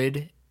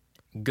 Good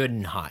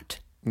and Hot.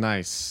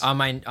 Nice. On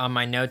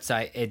my notes,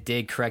 it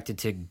did correct it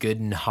to Good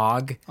and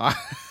Hog.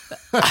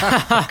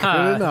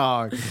 Good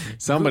dog.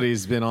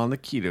 Somebody's been on the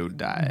keto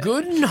diet.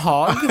 Good and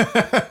Hog.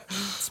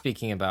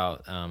 Speaking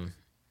about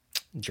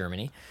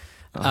Germany,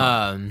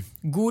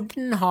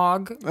 Guten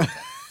Hog.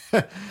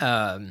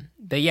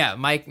 But yeah,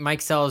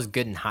 Mike sells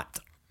Good and Hot.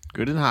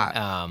 Good and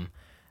hot.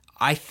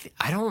 I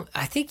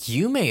think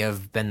you may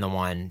have been the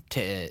one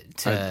to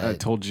I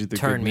told you the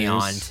turn good me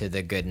news. on to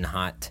the Good and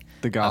Hot.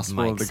 The gospel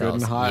Mike of the good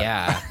and Sells. hot.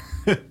 Yeah.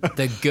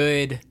 The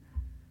good.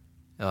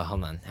 Oh,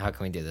 hold on. How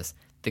can we do this?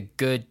 The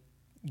good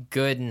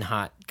and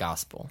hot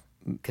gospel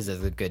because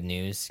of the good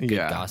news. Good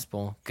Yeah.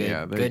 gospel. Good.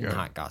 Yeah, there good you and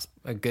go. hot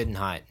gospel. Good and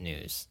hot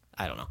news.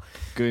 I don't know.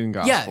 Good and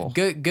gospel.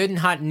 Yeah. Good and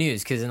hot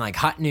news because like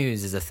hot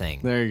news is a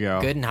thing. There you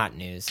go. Good and hot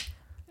news.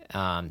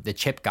 The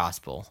chip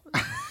gospel.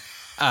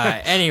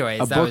 Anyways,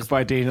 A that book was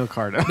by Daniel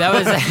Carter. that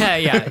was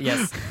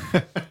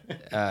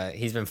yes.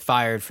 He's been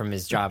fired from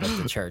his job at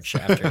the church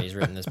after he's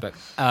written this book.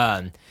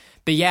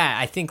 But yeah,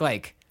 I think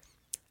like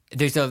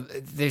there's a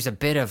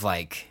bit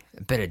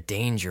of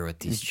danger with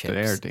these chips.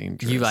 They are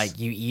dangerous.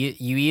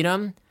 You eat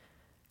them,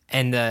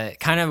 and the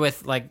kind of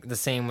with like the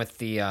same with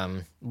the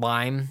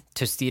lime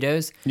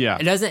Tostitos. Yeah.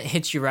 it doesn't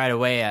hit you right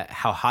away at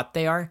how hot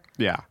they are.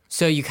 Yeah.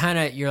 So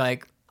you're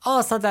like, oh,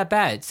 it's not that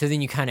bad. So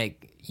then you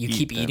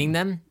keep them. eating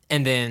them,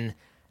 and then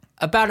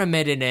about a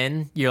minute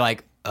in, you're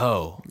like,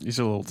 oh, These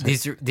are a little.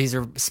 these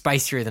are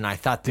spicier than I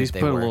thought that These they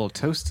put were. a little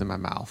toast in my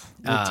mouth.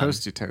 A little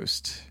toasty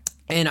toast.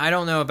 And I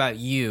don't know about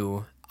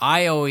you.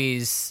 I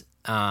always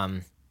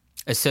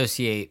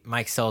associate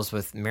Mike Sells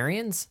with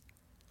Marion's.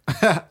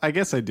 I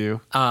guess I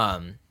do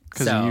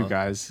because of you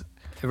guys.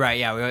 Right?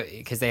 Yeah,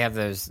 because they have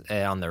those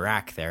on the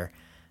rack there.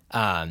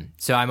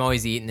 So I'm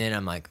always eating it.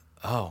 I'm like,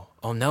 oh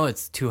no,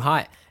 it's too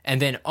hot.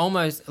 And then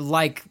almost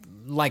like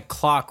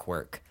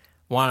clockwork,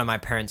 one of my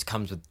parents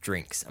comes with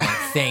drinks. I'm like,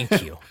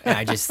 thank you,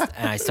 and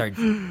I start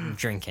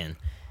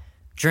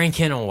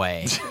drinking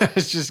away.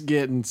 It's just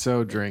getting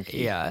so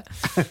drinky. Yeah.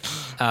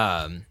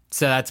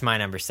 So that's my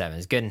number 7.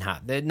 It's Good and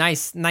Hot. The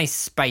nice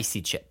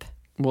spicy chip.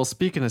 Well,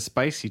 speaking of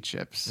spicy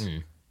chips,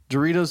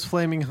 Doritos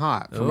Flaming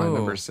Hot for my Ooh.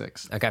 number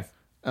 6. Okay.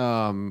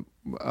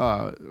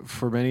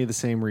 For many of the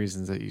same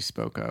reasons that you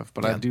spoke of,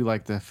 but I Yeah. do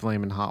like the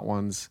Flaming Hot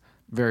ones.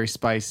 Very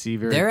spicy,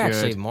 very They're good.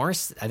 actually more.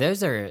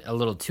 Those are a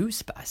little too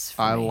spicy.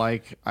 For I me.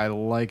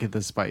 like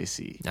the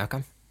spicy.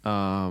 Okay.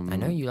 I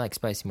know you like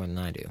spicy more than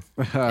I do,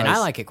 and I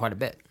like it quite a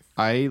bit.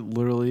 I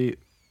literally,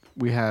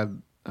 we were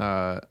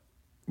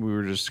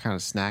just kind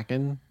of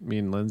snacking, me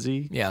and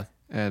Lindsay. Yeah.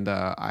 And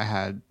I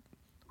had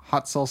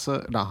hot sauce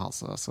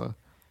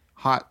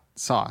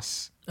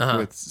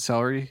with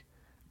celery,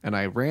 and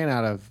I ran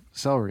out of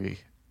celery,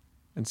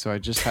 and so I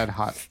just had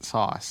hot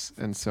sauce,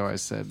 and so I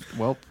said,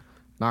 "Well,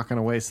 not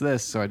gonna waste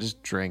this," so I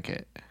just drank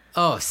it.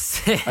 Oh,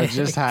 sick. I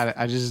just had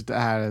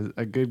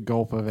a good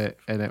gulp of it,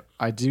 and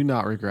I do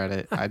not regret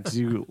it. I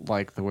do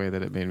like the way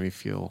that it made me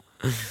feel,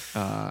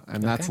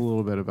 and that's a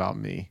little bit about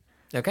me.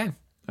 Okay.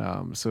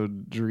 So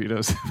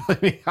Doritos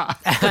Flaming Hot,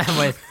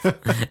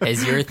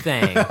 is your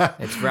thing.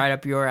 It's right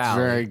up your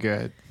alley. very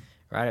good.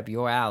 Right up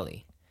your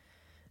alley.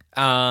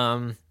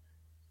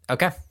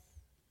 Okay.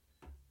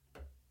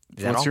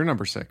 Is that What's all? your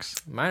number 6?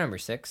 My number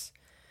 6.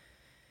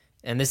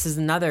 And this is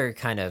another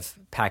kind of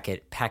pack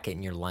it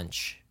in your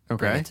lunch.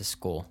 Bring Okay. it to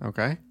school.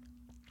 Okay.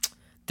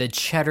 The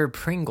cheddar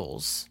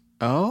Pringles.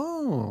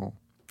 Oh,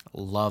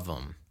 Love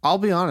them. I'll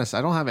be honest.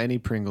 I don't have any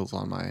Pringles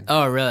on mine.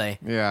 Oh, really?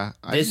 Yeah,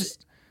 I Go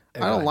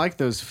don't ahead. like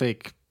those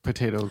fake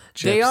potato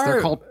chips. They are-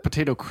 They're called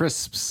potato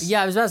crisps.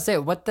 Yeah, I was about to say,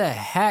 what the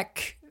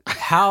heck?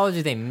 How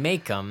do they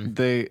make them?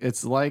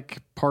 It's like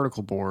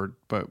particle board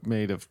but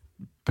made of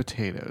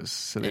potatoes.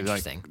 So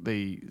Interesting.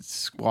 they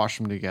squash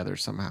them together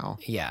somehow.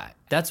 Yeah,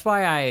 that's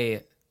why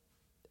I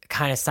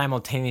kind of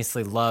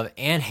simultaneously love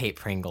and hate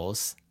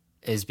Pringles,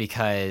 is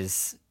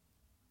because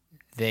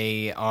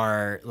they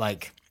are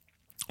like,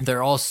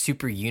 they're all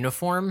super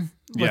uniform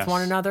with Yes.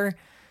 one another.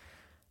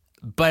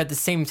 But at the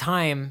same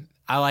time,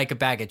 I like a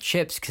bag of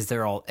chips because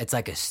it's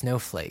like a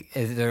snowflake.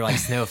 They're like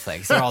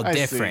snowflakes. They're all I see.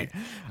 different.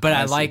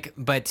 But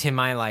but to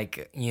my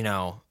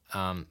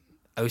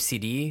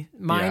OCD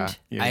mind,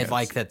 Yeah, I yes.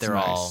 like that It's they're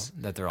nice.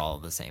 all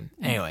the same.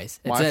 Anyways,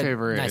 it's My a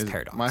favorite nice is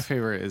paradox. my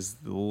favorite is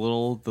the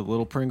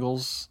little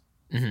Pringles,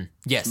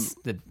 Yes,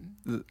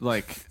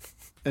 like,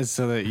 is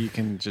so that you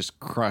can just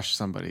crush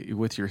somebody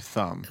with your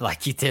thumb.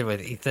 like you did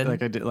with Ethan.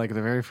 Like I did, like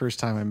the very first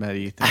time I met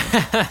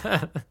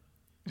Ethan.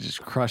 You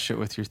just crush it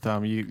with your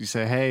thumb. You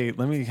say, "Hey,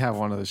 let me have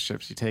one of those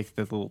chips." You take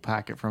the little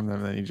packet from them,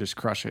 and then you just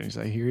crush it. And you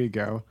say, "Here you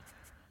go,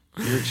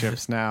 your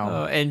chips now."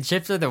 Oh, and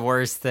chips are the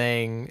worst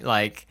thing.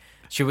 Like,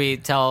 should we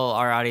tell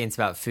our audience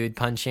about food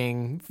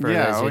punching for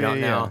Yeah, those who oh, don't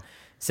yeah, know? yeah.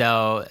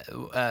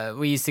 So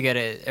we used to go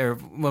to, or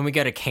when we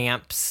go to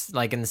camps,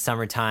 like in the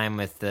summertime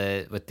with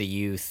the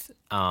youth,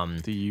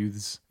 The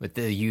youths. with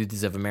the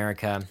youths of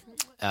America,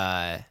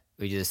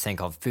 we do this thing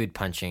called food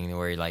punching,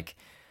 where like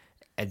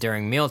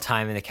during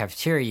mealtime in the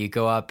cafeteria, you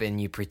go up and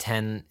you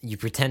pretend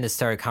to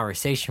start a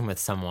conversation with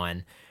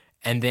someone,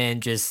 and then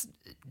just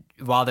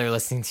while they're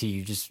listening to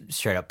you, just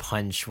straight up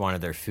punch one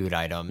of their food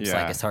items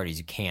Yeah. like as hard as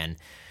you can.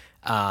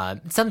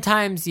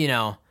 Sometimes,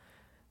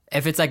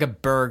 if it's like a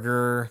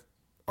burger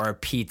or a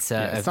pizza,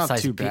 Yeah, it's a not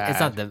slice too of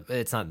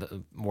it's not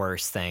the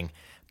worst thing.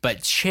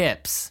 But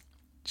chips,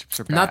 Chips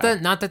are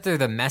bad. not that they're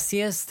the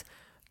messiest,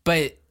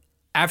 but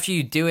after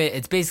you do it,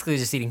 it's basically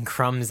just eating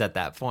crumbs at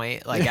that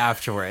point, like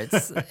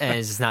afterwards, and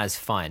it's just not as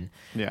fun.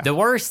 Yeah.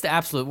 The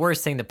absolute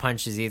worst thing to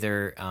punch is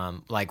either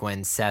like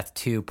when Seth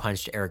 2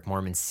 punched Eric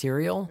Mormon's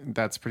cereal.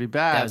 That's pretty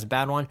bad. That was a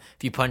bad one.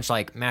 If you punch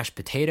like mashed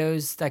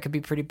potatoes, that could be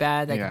pretty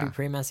bad. That Yeah. could be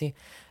pretty messy.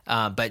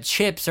 But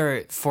chips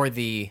are for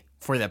the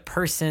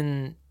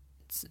person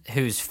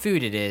whose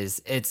food it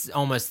is. It's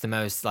almost the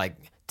most like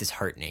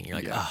disheartening. You're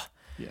like, oh,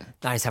 yeah.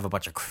 I just have a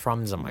bunch of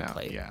crumbs on my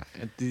plate. Yeah.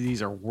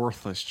 These are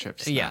worthless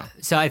chips. Yeah. now.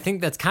 So I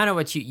think that's kind of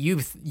what you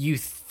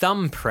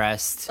thumb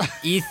pressed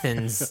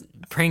Ethan's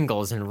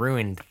Pringles and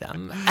ruined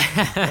them.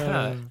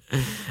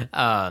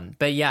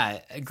 But yeah,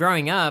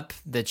 growing up,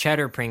 the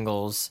cheddar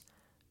Pringles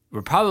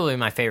were probably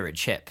my favorite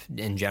chip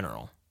in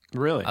general.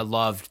 Really? I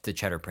loved the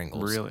cheddar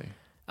Pringles. Really?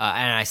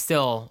 And I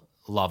still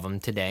love them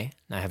today.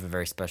 I have a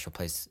very special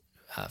place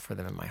for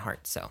them in my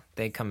heart. So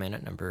they come in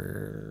at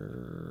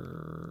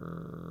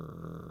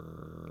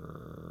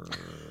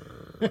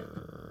number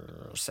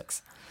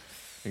 6.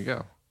 There you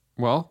go.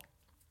 Well,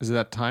 is it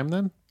that time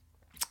then?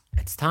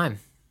 It's time.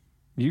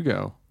 You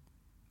go.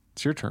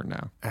 It's your turn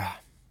now.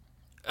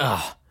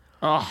 Ugh.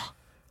 Oh,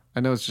 I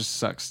know it just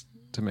sucks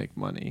to make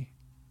money.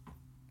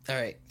 All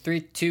right.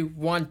 3, 2,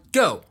 1,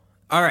 go.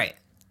 All right.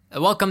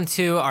 Welcome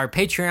to our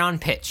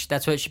Patreon pitch.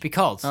 That's what it should be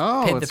called.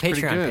 Oh, The it's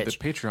pretty good. pitch.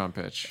 The Patreon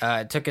pitch.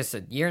 It took us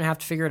a year and a half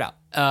to figure it out.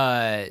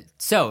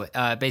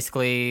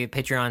 Basically,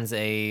 Patreon's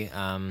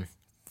a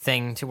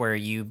thing to where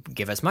you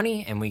give us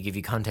money and we give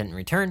you content in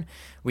return.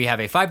 We have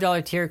a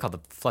 $5 tier called the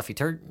Fluffy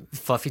Turds.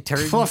 Fluffy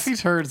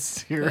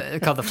turds here.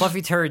 Called the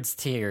Fluffy Turds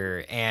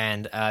tier,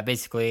 and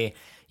basically,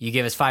 you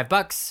give us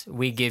 $5,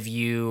 we give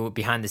you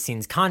behind the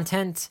scenes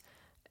content,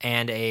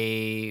 and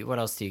what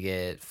else do you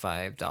get?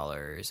 $5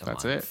 a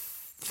That's month. it.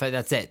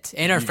 That's it,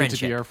 and our You get friendship.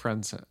 to be our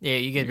friends. Yeah,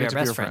 you get to be our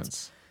best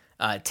friends.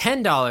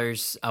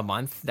 $10 a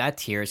month, that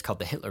tier is called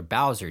the Hitler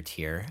Bowser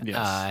tier.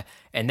 Yes.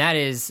 And that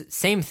is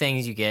same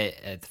things you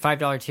get at the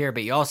 $5 tier,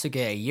 but you also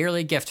get a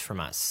yearly gift from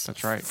us.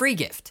 That's right. Free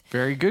gift.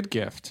 Very good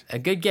gift. A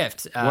good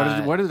gift.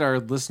 What did our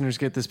listeners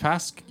get this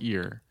past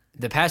year?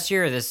 The past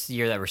year or this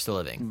year that we're still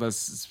living?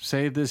 Let's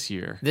say this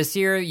year. This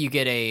year, you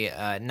get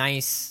a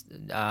nice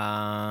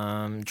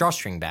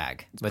drawstring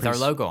bag with our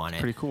logo on it.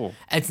 Pretty cool.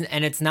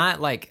 It's not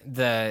like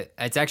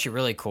it's actually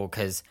really cool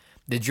because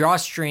the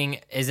drawstring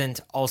isn't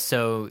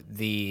also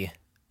the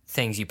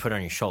things you put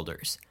on your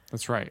shoulders.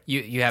 That's right.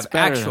 You have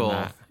better than actual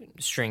that.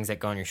 strings that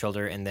go on your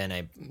shoulder and then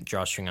a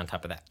drawstring on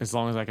top of that. As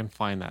long as I can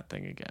find that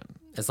thing again.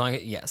 As long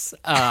as, yes.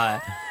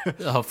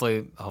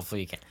 Hopefully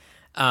you can.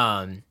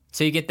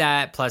 So you get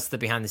that plus the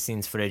behind the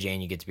scenes footage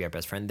and you get to be our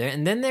best friend there.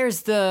 And then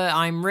there's the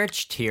I'm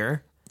Rich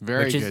tier.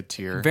 Very good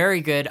tier.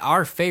 Very good.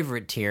 Our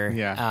favorite tier.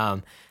 Yeah.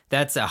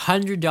 That's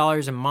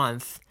 $100 a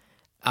month.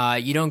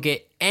 You don't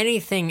get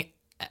anything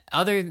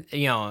other,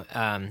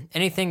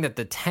 anything that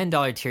the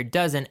 $10 tier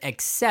doesn't,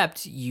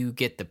 except you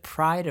get the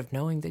pride of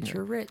knowing that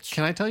you're rich.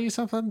 Can I tell you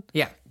something?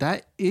 Yeah.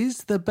 That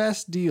is the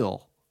best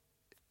deal.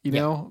 You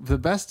know, the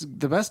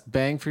best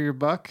bang for your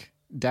buck,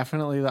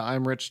 definitely the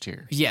I'm Rich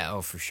tier. Yeah,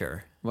 oh for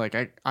sure.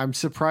 Like I'm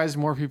surprised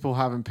more people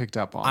haven't picked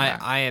up on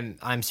that.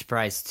 I'm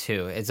surprised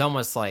too. It's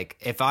almost like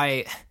if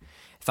I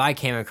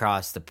came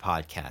across the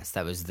podcast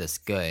that was this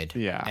good,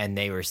 Yeah. and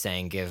they were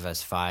saying give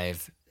us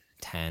 $5,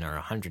 $10, or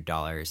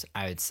 $100,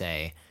 I would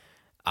say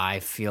I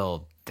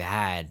feel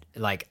bad.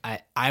 Like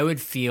I would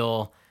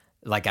feel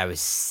like I was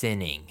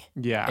sinning.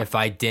 Yeah. If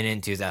I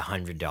didn't do the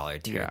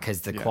 $100 tier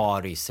because the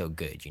quality is so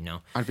good,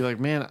 I'd be like,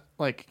 man,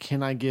 like,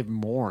 can I give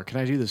more? Can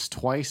I do this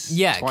twice?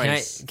 Yeah.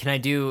 Twice? Can I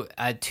do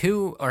a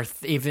 $2 or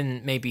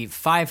even maybe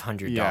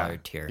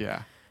 $500 tier?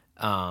 Yeah.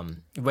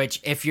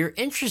 Which if you're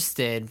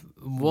interested,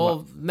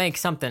 we'll make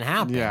something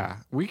happen. Yeah.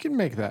 We can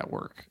make that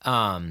work.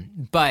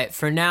 But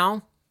for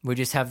now, we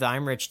just have the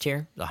I'm Rich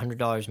tier, the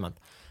 $100 a month.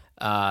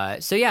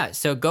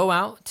 So go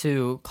out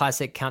to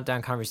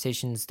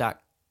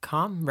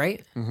classiccountdownconversations.com,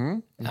 right?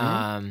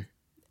 Mm-hmm.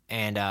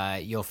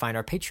 And you'll find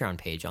our Patreon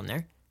page on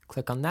there.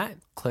 Click on that.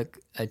 Click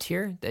a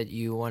tier that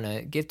you want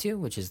to give to,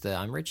 which is the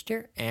I'm Rich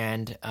tier,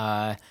 and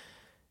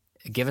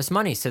give us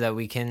money so that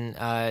we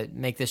can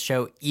make this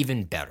show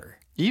even better.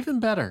 Even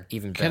better.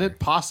 Even Can better. it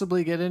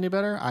possibly get any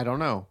better? I don't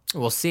know.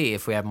 We'll see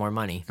if we have more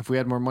money. If we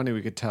had more money,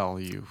 we could tell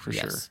you for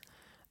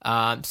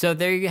sure. So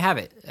there you have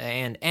it.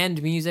 And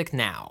end music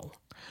now.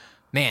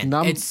 Man,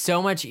 it's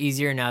so much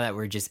easier now that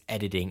we're just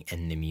editing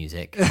in the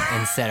music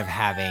instead of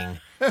having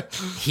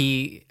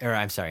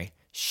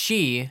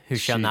she, who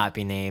shall not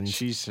be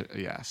named,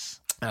 Yes.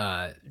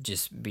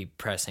 just be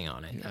pressing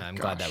on it. I'm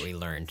glad that we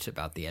learned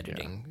about the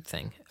editing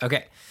thing.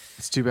 Okay.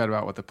 It's too bad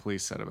about what the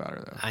police said about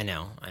her, though. I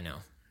know.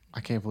 I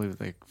can't believe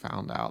they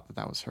found out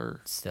that was her.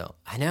 Still,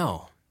 I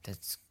know.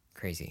 That's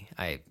crazy.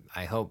 I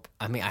hope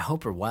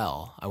her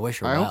well. I wish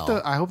her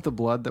well. I hope the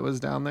blood that was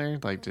down there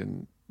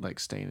didn't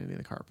stain any of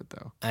the carpet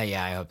though.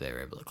 Yeah, I hope they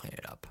were able to clean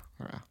it up.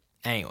 Yeah.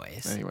 Anyway,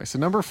 so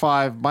number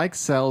 5, Mike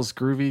Sells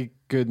Groovy,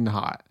 Good and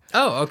Hot.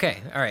 Oh, okay.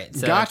 All right.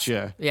 So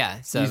gotcha.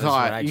 Yeah. So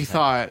you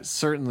thought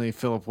certainly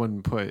Philip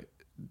wouldn't put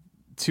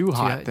two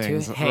hot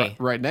things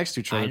right next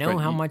to each other. I know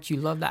how much you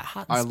love that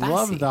hot and spicy. I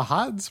love the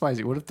hot and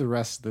spicy. What if the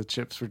rest of the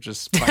chips were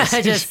just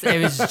spicy?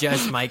 It was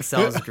just Mike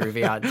Sells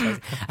Groovy Hot and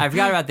Spicy. I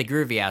forgot about the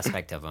groovy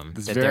aspect of them.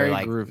 It's that very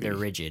they're groovy. They're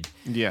rigid.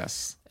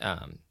 Yes.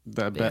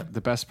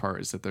 The best part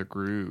is that they're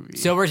groovy.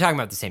 So we're talking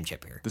about the same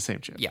chip here. The same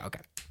chip. Yeah.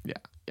 Okay. Yeah.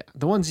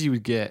 The ones you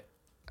would get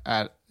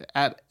at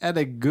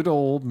a good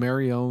old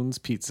Marione's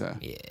Pizza.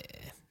 Yeah.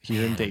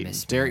 Here in Dayton.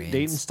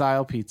 Dayton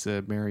style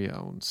pizza,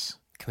 Marione's.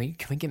 Can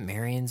we get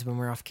Marion's when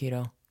we're off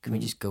keto? Can we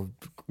just go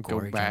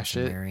bash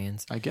it?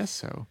 Marion's? I guess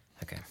so.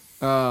 Okay.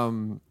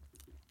 You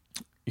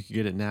could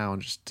get it now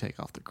and just take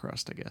off the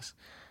crust, I guess.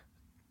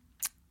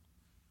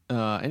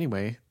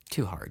 Anyway.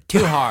 Too hard.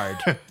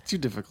 Too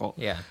difficult.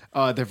 Yeah.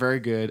 They're very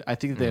good. I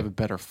think they have a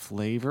better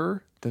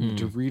flavor than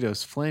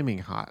Doritos Flaming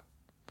Hot.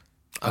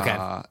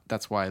 Okay.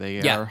 That's why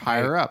they are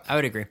higher up. I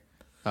would agree.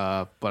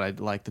 But I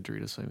like the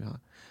Doritos Flaming Hot.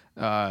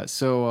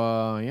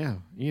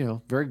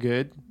 Very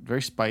good.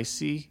 Very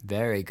spicy.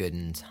 Very good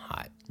and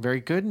hot.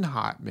 Very good and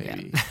hot,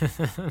 maybe.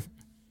 Yeah.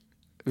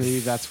 Maybe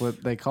that's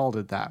what they called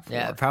it that for.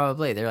 Yeah,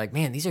 probably. They're like,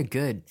 man, these are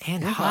good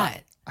and hot.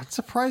 I'm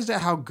surprised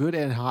at how good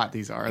and hot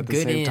these are at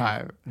the same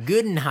time.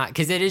 Good and hot,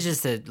 because it is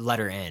just a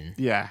letter N.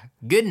 Yeah.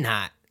 Good and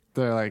hot.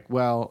 They're like,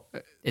 well...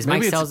 Is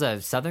Mike Sells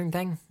a Southern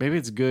thing? Maybe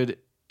it's good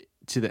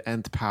to the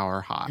nth power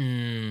hot.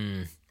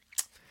 I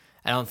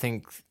don't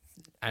think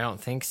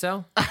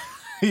so.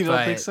 You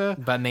don't think so?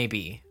 But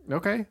maybe.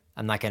 Okay.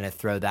 I'm not going to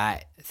throw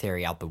that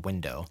theory out the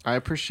window. I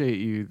appreciate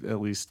you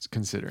at least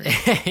considering.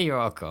 You're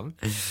welcome.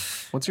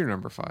 What's your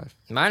number 5?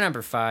 My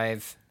number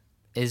 5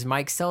 is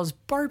Mike Sells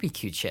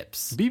barbecue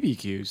chips.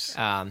 BBQs.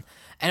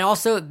 And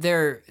also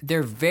they're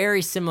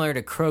very similar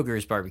to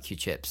Kroger's barbecue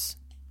chips.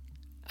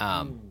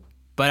 But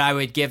I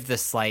would give the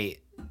slight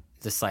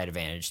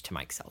advantage to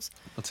Mike Sells.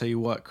 I'll tell you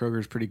what,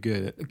 Kroger's pretty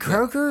good at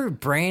Kroger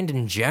brand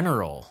in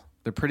general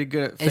They're pretty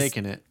good at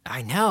faking it.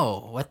 I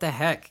know. What the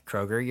heck,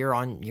 Kroger? You're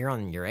on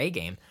your A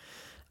game.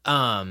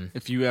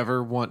 If you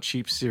ever want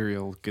cheap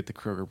cereal, get the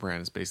Kroger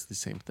brand. It's basically the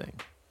same thing.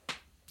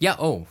 Yeah.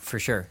 Oh, for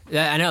sure.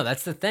 Yeah, I know.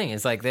 That's the thing.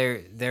 It's like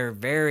they're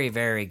very,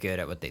 very good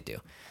at what they do,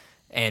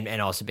 and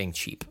also being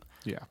cheap.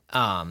 Yeah.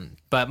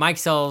 But Mike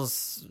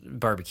sells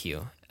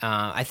barbecue.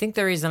 I think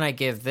the reason I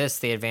give this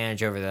the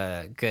advantage over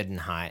the Good and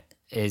Hot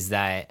is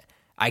that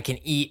I can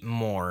eat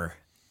more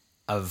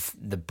of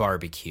the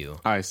barbecue.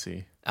 I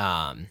see.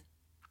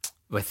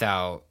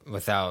 Without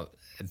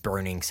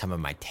burning some of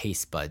my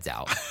taste buds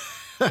out.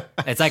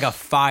 It's like a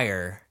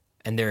fire,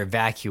 and they're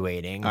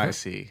evacuating. I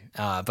see.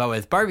 But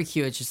with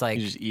barbecue, it's just like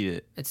You just eat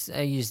it.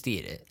 you just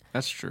eat it.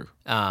 That's true.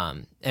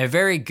 And a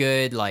very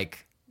good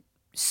like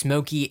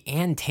smoky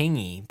and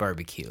tangy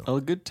barbecue.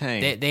 A good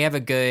tang. They have a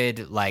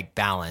good like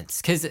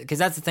balance because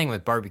that's the thing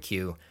with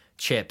barbecue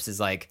chips is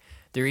like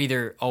they're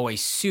either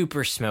always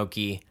super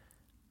smoky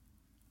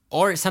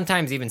or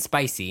sometimes even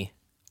spicy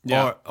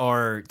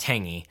or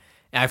tangy.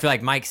 And I feel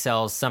like Mike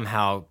Sells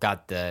somehow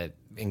got the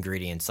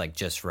ingredients like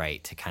just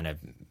right to kind of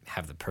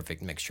have the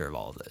perfect mixture of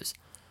all of those.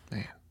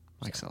 Man,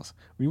 Mike Sells.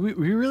 We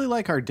really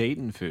like our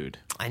Dayton food.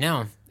 I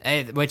know,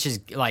 which is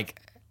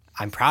like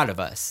I'm proud of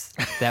us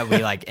that we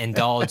like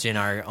indulge in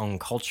our own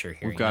culture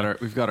here.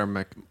 We've got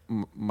our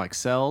Mike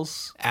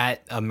Sells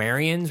at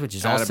Amerians, which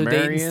is at also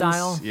Amerians. Dayton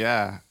style.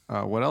 Yeah.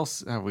 What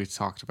else have we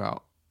talked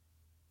about?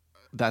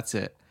 That's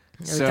it.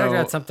 Yeah, we talked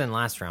about something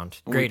last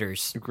round.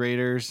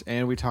 Graders,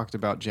 and we talked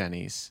about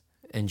Jenny's.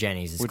 And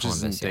Jenny's is which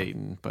Columbus, isn't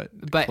Dayton, but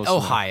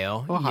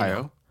Ohio. Ohio. You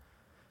know.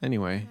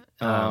 Anyway,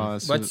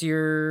 what's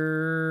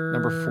your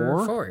number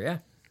 4? 4, yeah.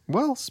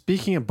 Well,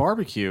 speaking of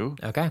barbecue,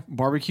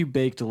 barbecue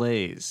baked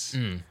Lays.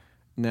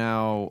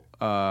 Now,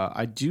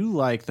 I do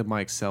like the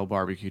Mike Sell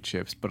barbecue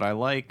chips, but I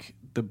like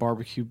the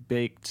barbecue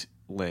baked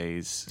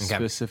Lays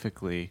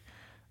specifically.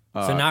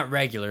 So not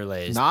regular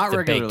Lays, not the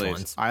regular baked Lays.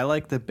 ones. I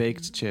like the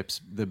baked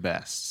chips the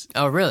best.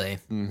 Oh, really?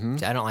 Mm-hmm.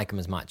 I don't like them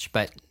as much,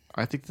 but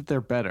I think that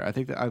they're better. I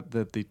think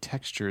that the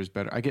texture is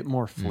better. I get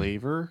more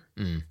flavor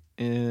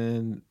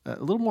and a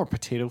little more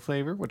potato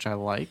flavor, which I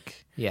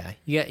like. Yeah,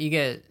 you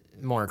get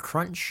more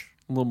crunch.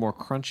 A little more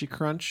crunchy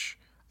crunch.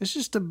 It's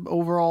just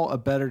overall a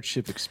better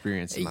chip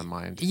experience in my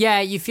mind. Yeah,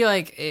 you feel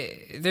like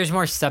there's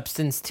more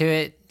substance to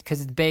it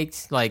because it's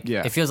baked. Like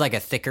it feels like a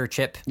thicker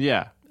chip.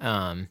 Yeah.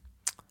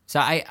 So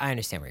I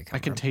understand where you're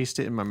coming from. I can taste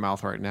it in my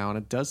mouth right now, and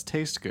it does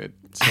taste good.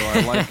 So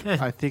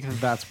I think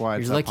that's why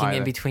it's You're looking up high.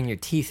 In between your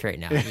teeth right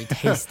now. You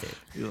taste it.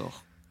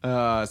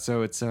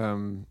 So it's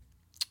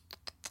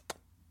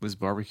was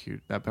barbecue.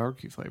 That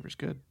barbecue flavor is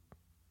good.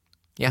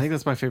 Yeah, I think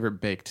that's my favorite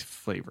baked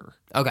flavor.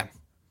 Okay.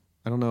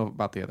 I don't know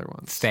about the other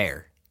ones.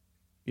 Fair.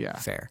 Yeah.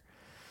 Fair.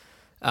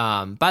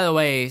 By the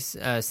way,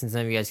 since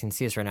none of you guys can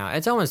see us right now,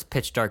 it's almost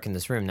pitch dark in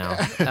this room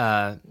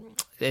now.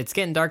 It's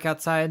getting dark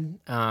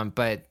outside,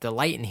 but the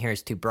light in here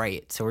is too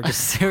bright, so we're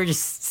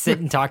just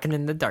sitting talking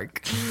in the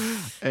dark.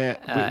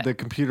 The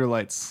computer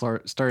lights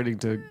starting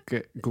to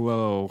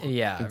glow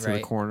into the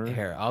corner.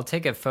 Here, I'll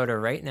take a photo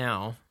right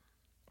now.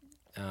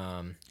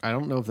 I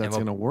don't know if that's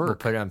gonna work. We'll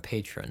put it on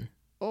Patreon.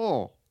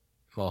 Oh.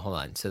 Well, hold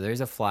on. So there's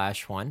a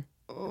flash one.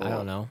 I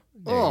don't know.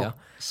 There you go.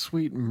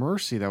 Sweet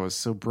mercy, that was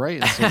so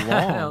bright and so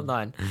long. Hold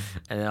on.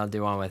 And then I'll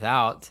do one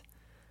without,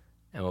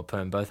 and we'll put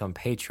them both on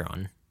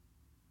Patreon.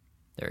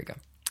 There we go.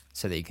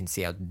 So that you can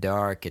see how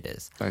dark it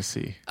is. I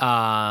see. So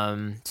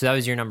that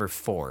was your number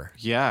 4.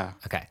 Yeah.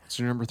 Okay. What's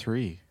your number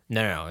 3?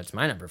 No. It's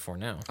my number 4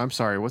 now. I'm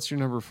sorry. What's your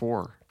number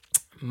 4?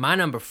 My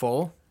number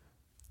 4,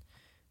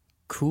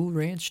 Cool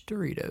Ranch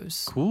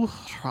Doritos. Cool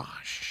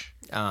Ranch.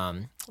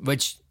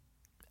 Which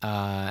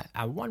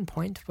at one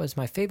point was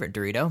my favorite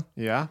Dorito.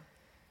 Yeah.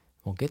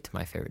 We'll get to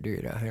my favorite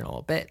Dorito here in a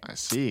little bit. I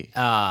see.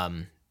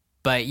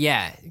 But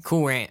yeah,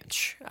 Cool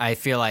Ranch. I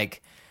feel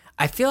like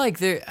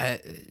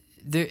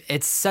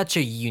it's such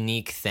a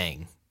unique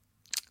thing.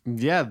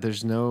 Yeah,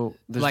 there's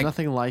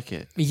nothing like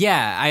it.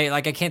 Yeah,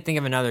 I can't think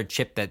of another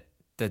chip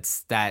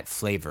that's that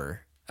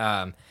flavor.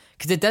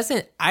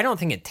 Because I don't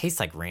think it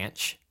tastes like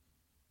ranch.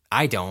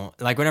 I don't.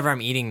 Like, whenever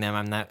I'm eating them,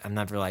 I'm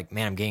not really like,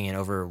 man, I'm getting an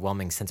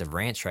overwhelming sense of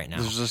ranch right now.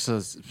 There's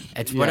just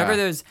whatever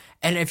those.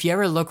 And if you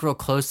ever look real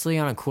closely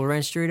on a Cool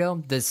Ranch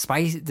Dorito, the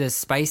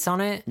spice on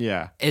it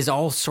is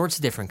all sorts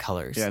of different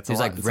colors. Yeah,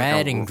 there's like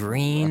red and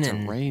green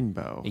and a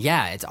rainbow.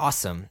 Yeah, it's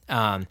awesome.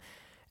 And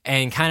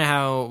kind of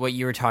how what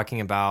you were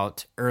talking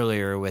about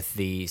earlier with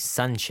the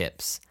sun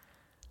chips.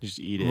 Just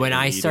eat it. When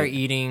I start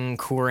eating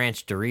Cool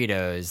Ranch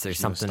Doritos, there's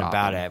something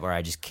about it where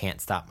I just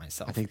can't stop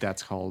myself. I think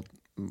that's called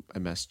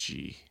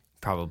MSG.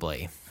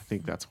 Probably. I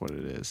think that's what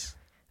it is.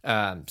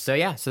 So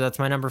that's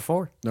my number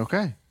 4.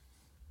 Okay.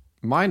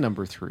 My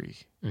number 3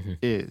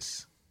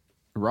 is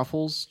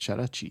Ruffles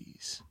cheddar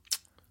cheese.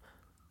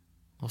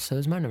 Well, so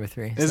is my number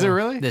 3. Is it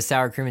really? The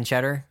sour cream and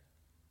cheddar?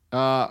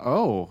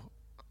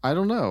 I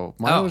don't know.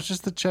 Mine was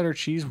just the cheddar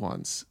cheese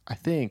ones, I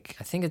think.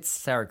 I think it's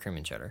sour cream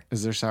and cheddar.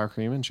 Is there sour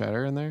cream and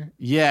cheddar in there?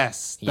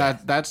 Yes. Yeah.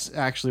 That's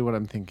actually what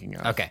I'm thinking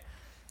of. Okay.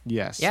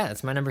 Yes. Yeah,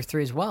 that's my number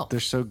 3 as well. They're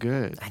so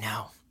good. I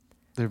know.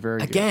 They're very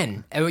good.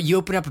 Again, you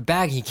open up a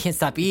bag and you can't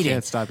stop eating.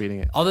 Can't stop eating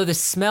it. Although the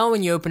smell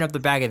when you open up the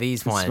bag of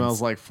these ones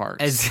Smells like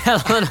farts. is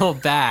a little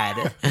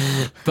bad,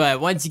 but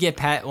once you get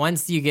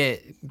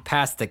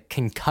past the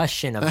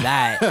concussion of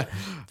that,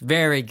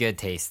 very good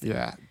taste.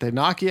 Yeah, they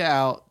knock you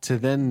out to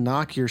then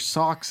knock your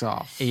socks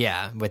off.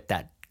 Yeah, with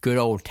that good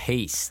old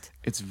taste.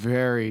 It's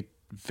very,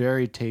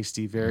 very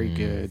tasty, very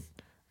good.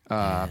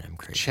 Man, I'm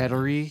craving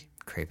Cheddary,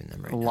 craving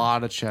them right a now.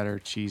 lot of cheddar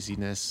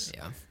cheesiness.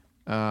 Yeah.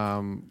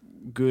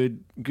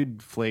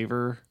 Good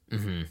flavor.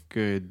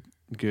 Good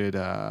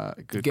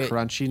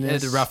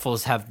crunchiness. The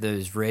Ruffles have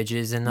those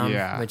ridges in them,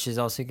 Yeah. which is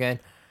also good.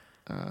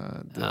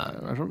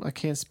 I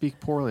can't speak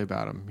poorly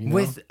about them. You know?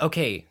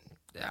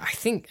 I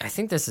think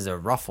this is a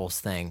Ruffles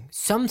thing.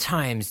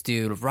 Sometimes,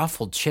 dude,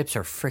 Ruffled chips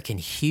are freaking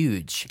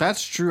huge.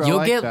 That's true. You'll I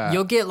like get that.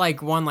 you'll get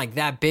like one like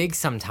that big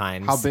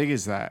sometimes. How big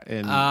is that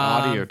in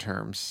audio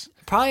terms?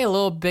 Probably a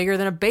little bigger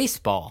than a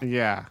baseball.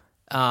 Yeah,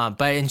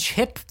 But in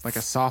chip like a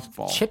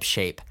softball. chip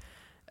shape.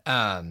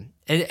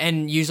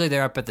 And usually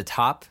they're up at the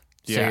top.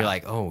 So Yeah. you're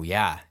like, oh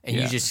yeah. And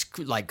you Yeah. just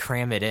like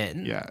cram it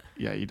in. Yeah.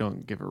 You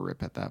don't give a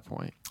rip at that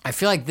point. I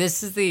feel like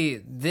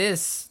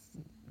this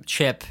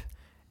chip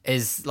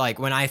is like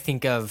when I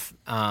think of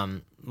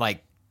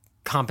like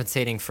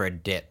compensating for a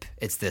dip,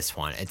 it's this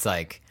one. It's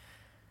like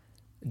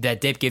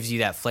that dip gives you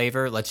that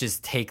flavor. Let's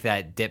just take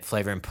that dip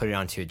flavor and put it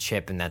onto a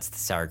chip, and that's the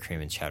sour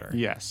cream and cheddar.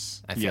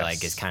 Yes, I feel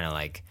like it's kind of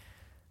like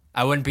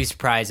I wouldn't be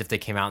surprised if they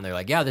came out and they're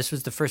like, yeah, this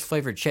was the first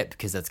flavored chip,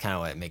 because that's kind of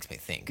what it makes me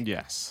think.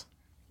 Yes,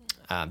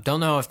 Don't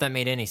know if that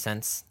made any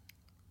sense.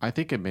 I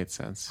think it made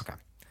sense. Okay.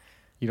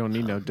 You don't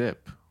need no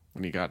dip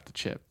when you got the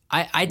chip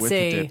I'd with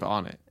say the dip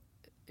on it.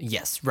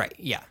 yes, right,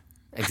 yeah,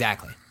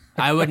 exactly.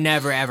 I would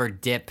never ever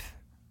dip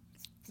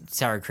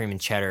sour cream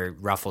and cheddar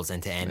Ruffles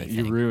into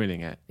anything. You're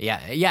ruining it. Yeah,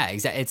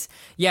 exactly.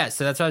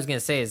 So that's what I was gonna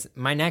say. Is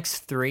my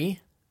next three,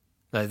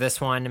 this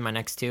one and my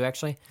next two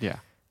actually, Yeah,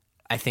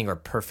 I think are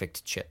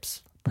perfect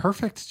chips.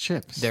 perfect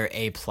chips. They're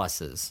A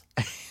pluses.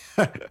 If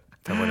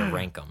I were to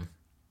rank them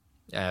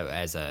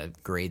as a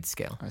grade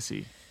scale. I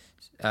see.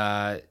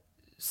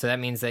 So that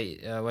means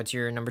that what's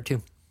your number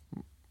two?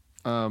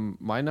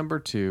 My number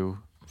two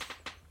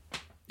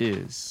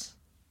is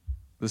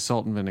the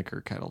salt and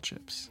vinegar kettle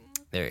chips.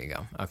 There you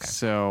go. Okay,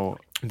 So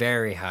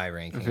very high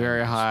ranking.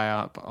 very high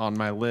up on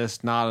my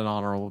list. Not an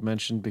honorable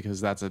mention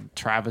because that's a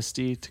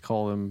travesty to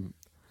call them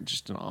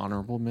just an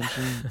honorable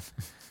mention.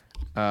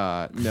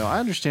 No, I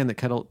understand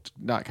that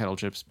not kettle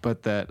chips,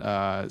 but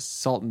that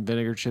salt and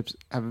vinegar chips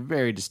have a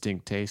very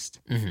distinct taste.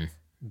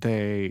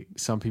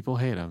 Some people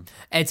hate them.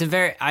 It's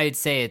I'd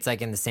say it's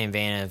like in the same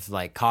vein of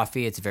like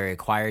coffee. It's a very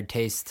acquired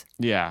taste.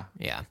 Yeah.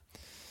 Yeah.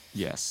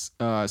 Yes.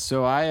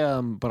 So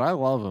but I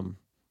love them.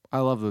 I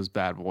love those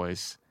bad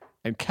boys.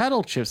 And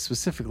kettle chips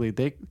specifically,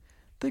 they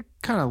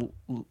kind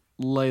of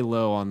lay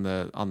low on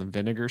the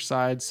vinegar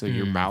side, so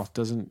your mouth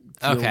doesn't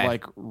feel Okay.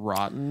 like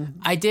rotten.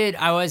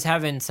 I was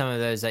having some of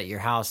those at your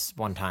house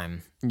one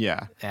time.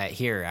 Yeah.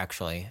 Here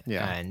actually.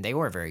 Yeah. And they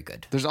were very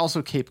good. There's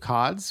also Cape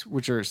Cods,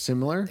 which are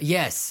similar.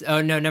 Yes.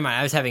 Oh no, never mind.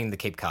 I was having the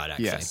Cape Cod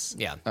actually. Yes.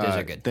 Yeah, those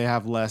are good. They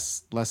have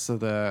less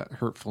of the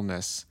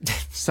hurtfulness.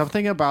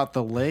 Something about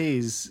the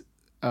Lay's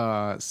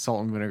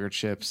salt and vinegar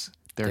chips.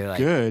 They're like,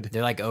 good.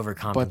 They're like But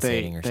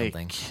overcompensating or they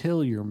something.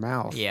 kill your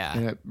mouth. Yeah.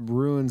 And it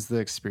ruins the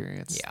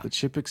experience. Yeah. The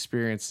chip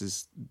experience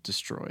is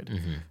destroyed.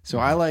 So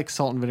I like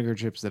salt and vinegar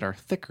chips that are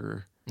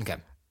thicker. Okay.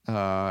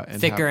 And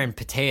Thicker have- and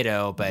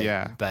potato, but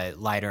Yeah. but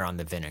lighter on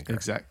the vinegar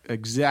exactly.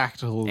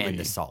 and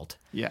the salt.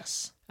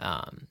 Yes.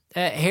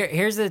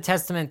 Here's a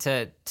testament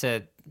to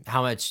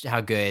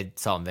how good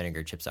salt and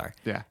vinegar chips are.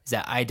 Yeah. Is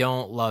that I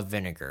don't love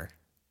vinegar,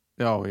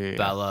 Oh, yeah.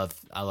 but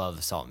I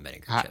love salt and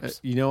vinegar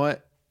chips. You know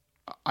what?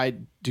 I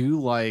do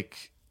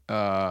like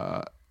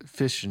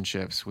fish and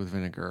chips with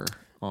vinegar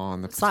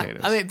on the It's not,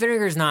 potatoes. I mean,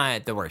 vinegar's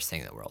not the worst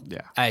thing in the world.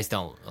 Yeah. I just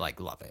don't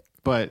love it.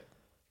 But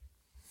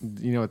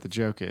you know what the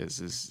joke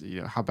is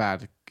how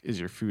bad is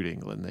your food,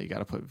 England, that you got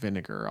to put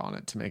vinegar on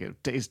it to make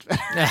it taste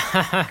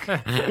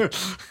better?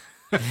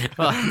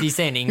 Well, do you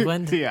say in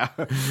England? Yeah,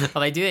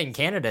 Well, they do it in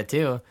Canada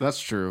too. that's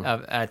true.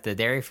 At the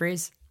dairy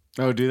freeze.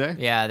 Oh, do they?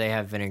 Yeah, they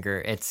have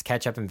vinegar. It's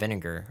ketchup and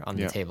vinegar on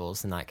Yeah. the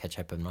tables, and not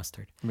ketchup and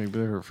mustard. Maybe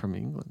they're from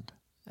England,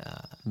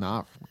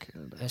 not from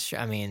Canada. That's true.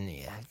 I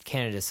mean,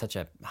 Canada is such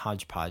a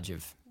hodgepodge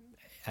of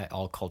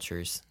all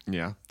cultures.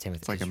 Yeah, Same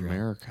with it's like Israel.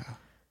 America.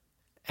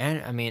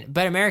 And I mean,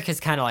 but America's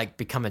kind of like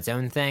become its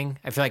own thing.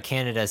 I feel like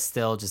Canada's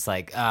still just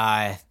like,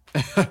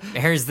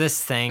 here's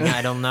this thing.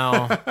 I don't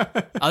know.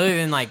 Other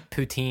than like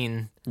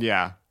poutine,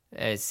 Yeah,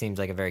 it seems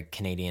like a very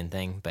Canadian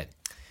thing. But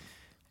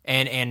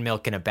and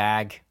milk in a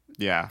bag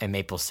yeah, and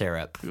maple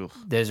syrup. Oof.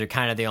 Those are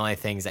kind of the only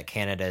things that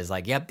Canada is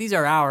like, yep, these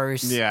are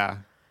ours. yeah.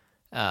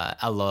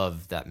 I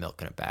love that milk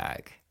in a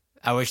bag.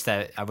 I wish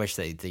that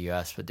the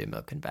U.S. would do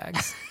milk in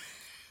bags.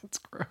 It's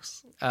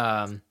gross.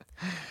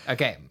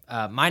 Okay,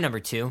 my number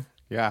two.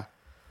 Yeah,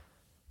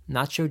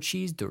 Nacho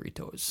cheese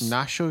Doritos.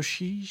 nacho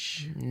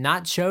cheese,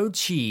 Nacho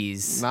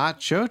cheese.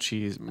 nacho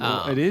cheese.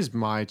 Well, it is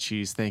my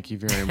cheese. Thank you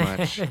very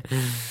much.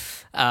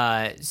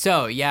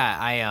 So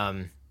yeah,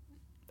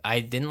 I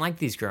didn't like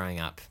these growing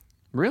up.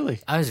 Really?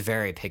 I was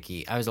very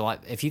picky. I was a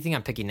lot. If you think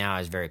I'm picky now, I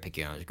was very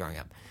picky when I was growing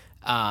up.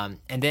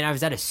 And then I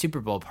was at a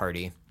Super Bowl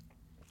party,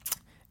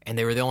 and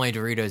they were the only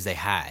Doritos they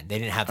had. They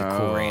didn't have the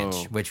Cool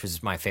Ranch, which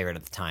was my favorite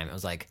at the time. I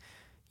was like,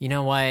 you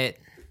know what?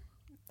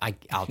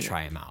 I'll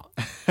try them out,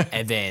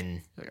 and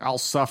then I'll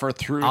suffer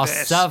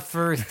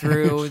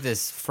through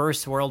this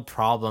first world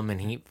problem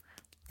and eat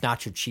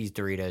nacho cheese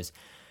Doritos.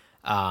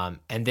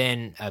 And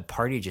then a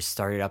party just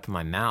started up in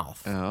my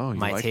mouth. Oh,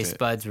 my liked taste it.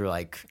 buds were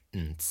like,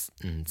 They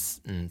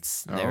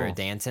were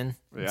dancing.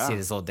 Yeah. See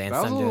this little dance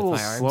That was I'm a doing little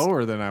with my arms?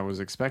 slower than I was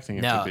expecting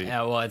it No, to be.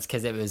 well, it's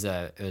because it was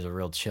a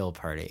real chill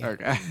party.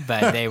 Okay.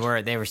 But they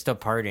were still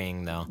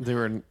partying though. They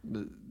were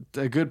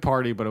a good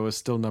party, but it was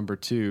still number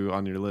 2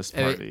 on your list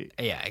party.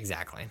 Yeah,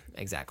 exactly.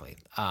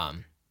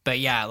 But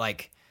yeah,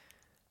 like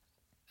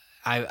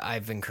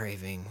I've been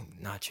craving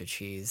nacho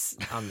cheese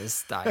on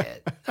this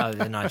diet of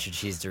the nacho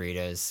cheese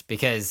Doritos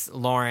because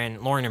Lauren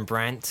and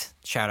Brent,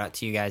 shout out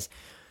to you guys.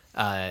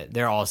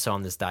 They're also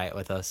on this diet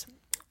with us,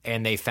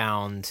 and they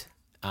found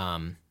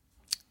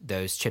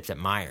those chips at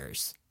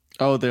Myers.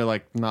 Oh, they're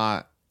like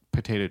not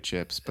potato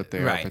chips, but they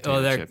are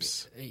potato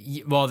chips.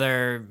 Well,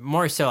 they're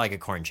more so like a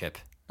corn chip.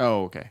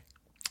 Oh, okay.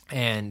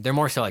 And they're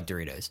more so like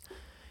Doritos.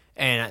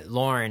 And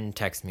Lauren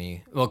texted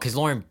me, because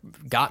Lauren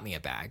got me a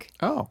bag.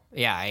 Oh.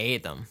 Yeah, I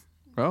ate them.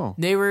 Oh.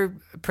 They were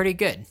pretty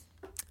good.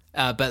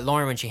 But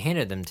Lauren, when she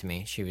handed them to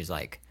me, she's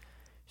like,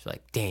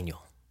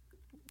 Daniel,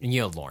 and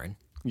you know Lauren.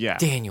 Yeah.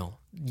 Daniel,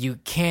 you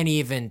can't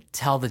even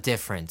tell the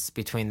difference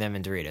between them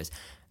and Doritos.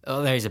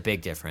 Oh, there's a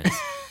big difference.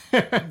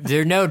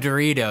 They're no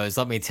Doritos,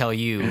 let me tell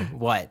you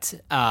what.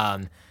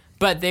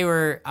 But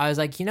I was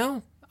like,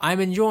 I'm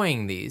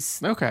enjoying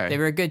these. Okay. They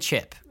were a good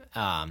chip.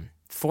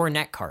 4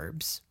 net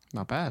carbs.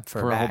 Not bad. For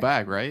For a a whole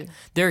bag. bag, right?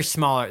 They're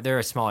smaller. They're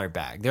a smaller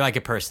bag. They're like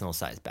a personal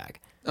size bag.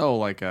 Oh,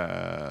 like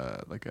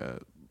a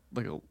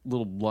little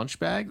lunch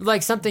bag?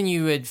 Like something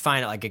you would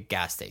find at like a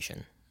gas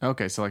station.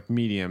 Okay, so like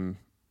medium.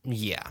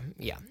 Yeah.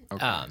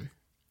 Okay.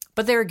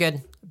 But they were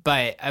good.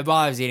 But while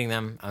I was eating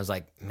them, I was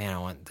like, man, I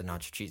want the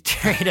nacho cheese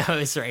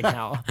Doritos right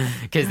now.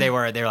 Because they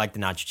were like the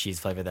nacho cheese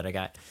flavor that I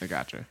got. I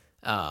gotcha.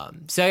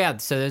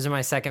 So those are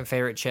my second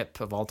favorite chip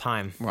of all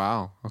time.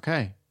 Wow.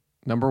 Okay.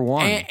 Number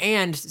 1.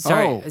 And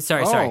sorry.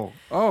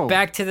 Oh.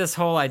 Back to this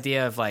whole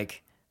idea of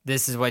like,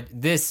 this is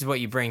what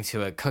you bring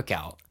to a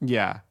cookout.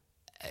 Yeah.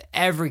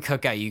 Every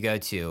cookout you go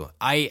to,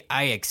 I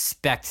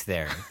expect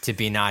there to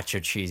be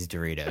nacho cheese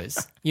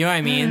Doritos. You know what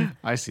I mean?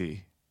 I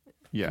see.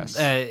 Yes.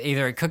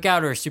 Either a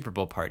cookout or a Super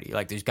Bowl party.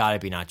 Like, there's got to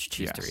be nacho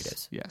cheese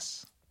Doritos.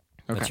 Yes.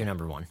 Okay. What's your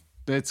number 1?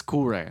 It's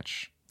Cool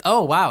Ranch.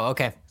 Oh, wow.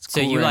 Okay.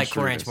 So Cool you Ranch like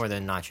Cool Ranch Doritos. more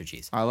than nacho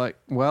cheese.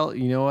 Well,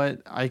 you know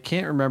what? I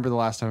can't remember the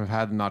last time I've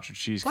had the nacho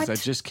cheese because I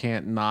What? just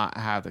can't not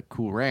have the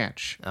Cool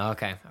Ranch.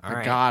 Okay. All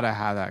right. Gotta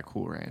have that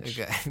Cool Ranch.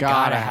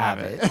 Gotta have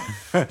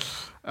it.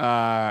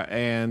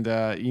 And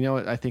you know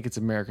what? I think it's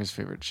America's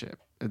favorite chip.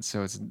 And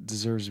so it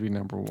deserves to be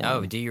number 1.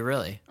 Oh, do you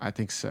really? I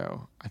think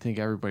so. I think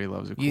everybody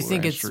loves a Cool You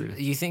think Ranch Dorito.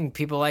 you think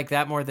people like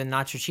that more than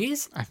nacho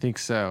cheese? I think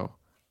so.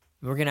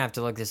 We're going to have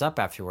to look this up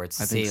afterwards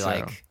to I think see so.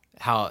 like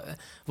how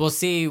we'll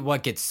see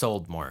what gets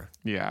sold more.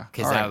 Yeah.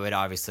 Because All that right. would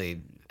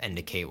obviously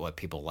indicate what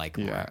people like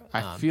Yeah. more.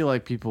 I feel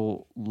like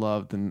people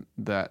love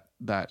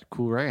that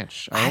Cool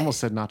Ranch. I almost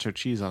said nacho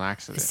cheese on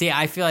accident. See,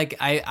 I feel like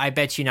I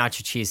bet you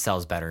nacho cheese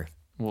sells better.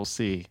 We'll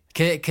see.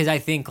 Because I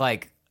think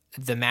like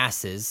the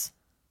masses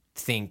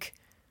think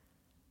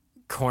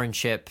corn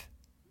chip,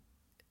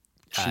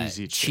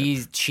 Cheesy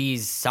chip.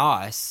 cheese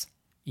sauce,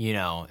 is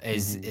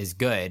Mm-hmm. is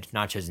good.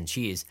 Nachos and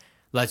cheese.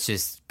 Let's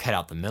just cut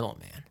out the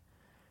middleman.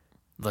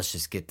 Let's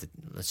just get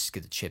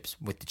the chips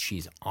with the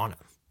cheese on them.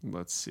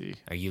 Let's see.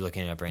 Are you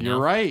looking it up right You're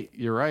now? right.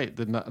 You're right.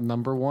 The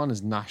number 1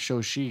 is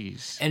nacho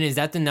cheese. And is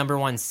that the number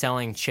 1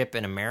 selling chip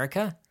in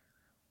America?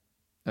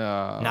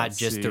 Not Let's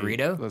just see.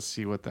 Dorito? Let's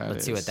see what that is.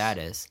 Let's see what that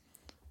is.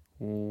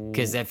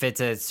 Because if it's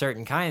a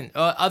certain kind,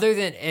 other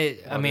than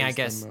it, I mean, I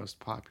guess the most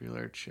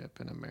popular chip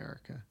in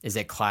America. is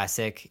it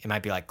classic? It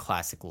might be like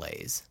classic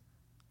Lay's.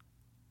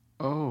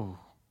 Oh,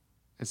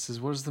 it says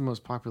what is the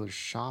most popular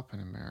shop in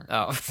America?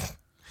 Oh,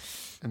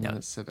 And then no,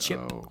 it said, chip.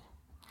 oh,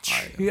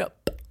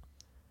 Chip.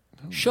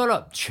 Shut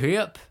up,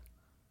 Chip.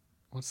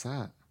 what's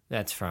that?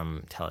 That's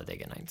from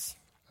Talladega Nights.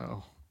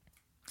 Oh,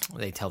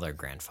 They tell their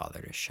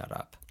grandfather to shut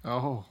up.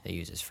 oh, They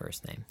use his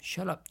first name.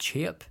 Shut up,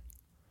 Chip.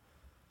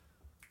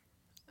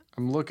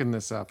 I'm looking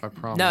this up. I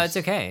promise. No, it's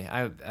okay.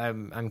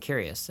 I'm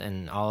curious,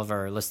 and all of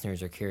our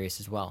listeners are curious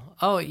as well.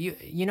 Oh,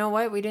 you know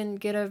what? We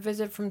didn't get a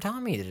visit from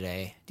Tommy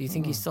today. Do you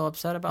think he's still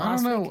upset about I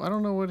last don't know. week? I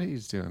don't know what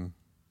he's doing.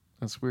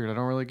 That's weird. I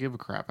don't really give a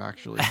crap,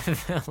 actually.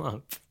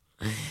 Philip,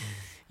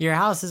 your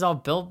house is all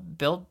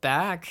built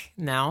back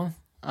now.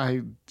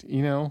 I don't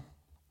know.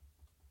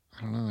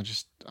 I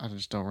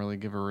just don't really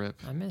give a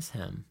rip. I miss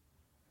him.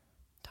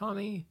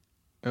 Tommy.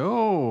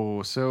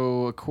 Oh,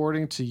 so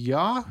according to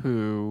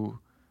Yahoo,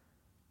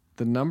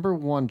 the number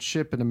 1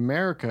 chip in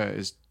America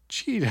is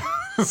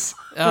Cheetos.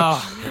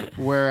 Oh,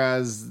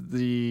 Whereas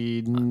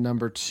the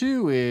number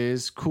 2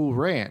 is Cool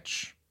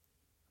Ranch.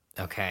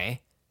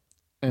 okay.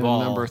 And Well-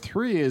 number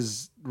 3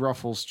 is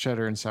Ruffles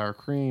cheddar and sour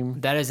cream.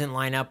 That doesn't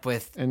line up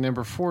with. And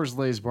number 4 is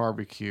Lay's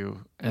barbecue.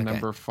 And Okay.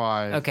 number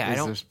 5 Okay, I is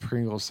don't- this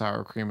Pringles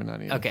sour cream and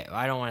onion. Okay,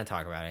 I don't want to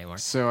talk about it anymore.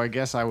 So I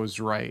guess I was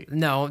right.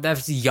 No,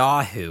 that's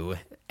Yahoo.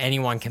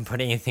 Anyone can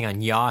put anything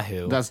on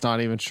Yahoo. That's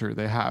not even true.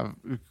 They have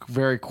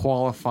very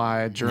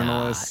qualified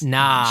journalists,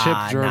 Nah,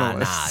 chip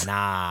journalists.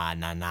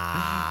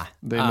 Nah.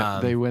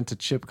 They went to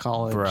chip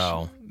college.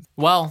 Bro.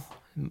 Well,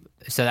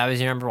 so that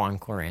was your number 1,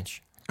 Cool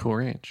Ranch. Cool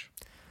Ranch.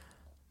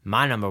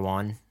 My number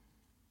 1,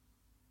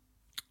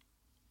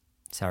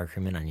 sour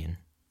cream and onion.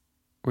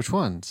 Which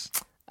ones?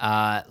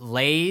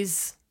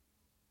 Lay's.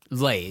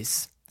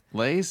 Lay's?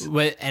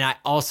 And I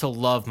also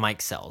love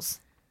Mike Sells.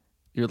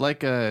 You're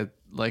like a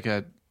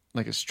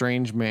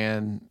strange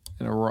man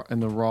in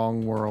the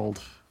wrong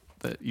world.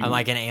 That you, I'm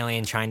like an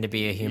alien trying to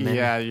be a human.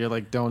 Yeah, you're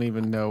like don't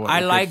even know what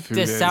I good like food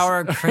the is.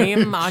 sour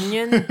cream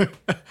onion.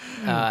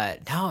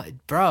 No,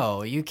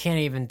 bro, you can't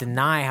even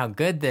deny how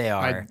good they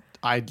are.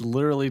 I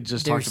literally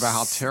just talked about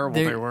how terrible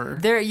they were.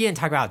 You didn't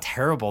talk about how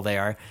terrible they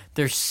are.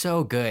 They're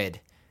so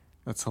good.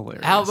 That's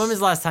hilarious. When was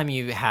the last time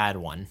you had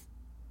one?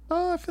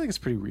 Oh, I feel like it's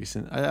pretty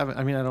recent. I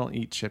don't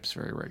eat chips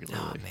very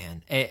regularly. Oh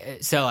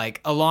man! So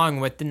like, along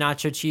with the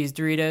nacho cheese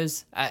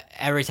Doritos,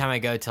 every time I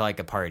go to like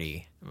a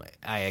party,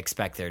 I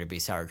expect there to be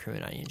sour cream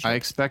and onion chips. I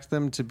expect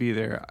them to be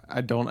there.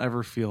 I don't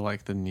ever feel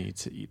like the need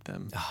to eat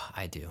them. Oh,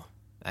 I do.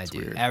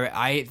 weird.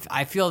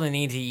 I feel the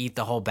need to eat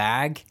the whole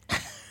bag,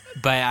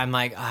 but I'm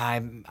like,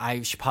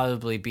 I should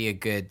probably be a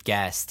good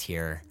guest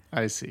here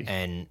I see.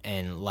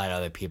 and let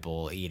other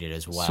people eat it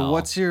as well. So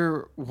what's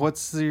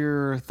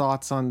your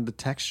thoughts on the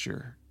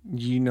texture?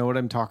 You know what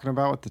I'm talking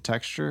about with the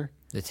texture?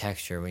 The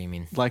texture? What do you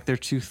mean? Like they're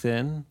too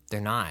thin?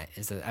 They're not.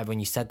 When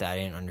you said that, I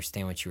didn't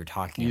understand what you were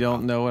talking You about.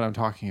 don't know what I'm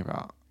talking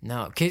about.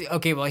 No.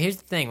 Okay, well, here's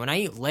the thing. When I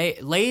eat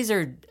Lay's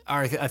are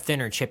a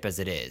thinner chip as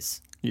it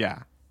is.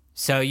 Yeah.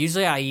 So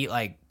usually I eat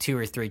like 2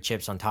 or 3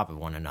 chips on top of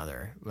one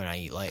another when I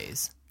eat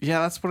Lay's. Yeah,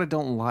 that's what I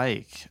don't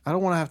like. I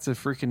don't want to have to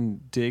freaking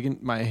dig in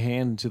my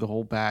hand into the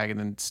whole bag and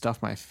then stuff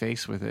my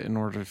face with it in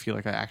order to feel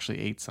like I actually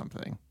ate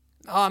something.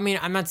 Oh, I mean,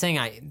 I'm not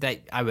saying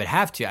that I would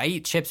have to. I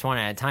eat chips one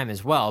at a time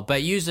as well.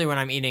 But usually when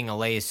I'm eating a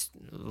Lay's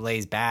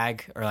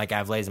bag or like I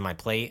have Lay's on my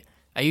plate,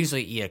 I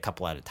usually eat a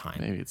couple at a time.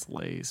 Maybe it's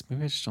Lay's.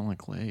 Maybe I just don't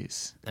like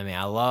Lay's. I mean,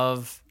 I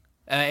love...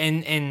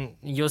 and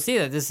you'll see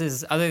that this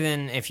is, other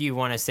than if you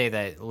want to say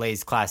that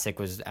Lay's Classic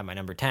was at my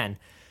number 10,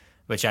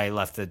 which I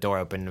left the door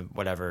open,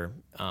 whatever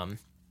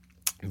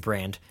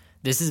brand,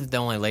 this is the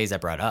only Lay's I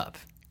brought up.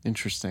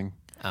 Interesting.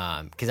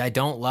 Because I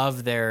don't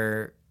love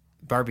their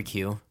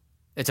barbecue.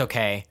 It's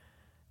okay.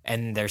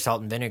 And their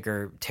salt and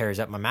vinegar tears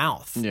up my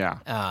mouth. Yeah.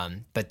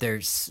 But their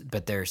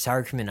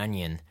sour cream and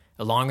onion,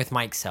 along with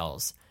Mike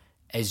Sells,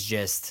 is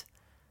just,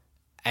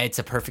 it's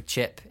a perfect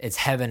chip. It's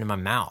heaven in my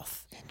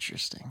mouth.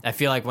 Interesting. I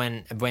feel like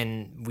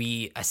when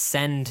we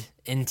ascend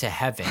into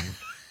heaven,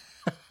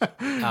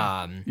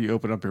 You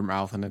open up your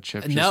mouth and a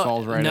chip just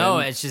falls right in. No,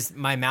 it's just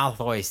my mouth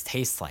always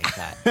tastes like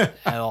that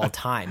at all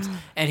times.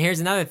 And here's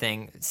another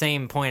thing,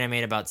 same point I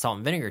made about salt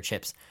and vinegar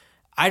chips.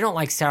 I don't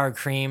like sour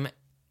cream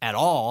at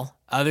all,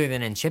 other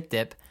than in chip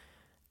dip,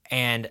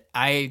 and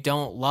I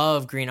don't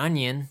love green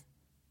onion.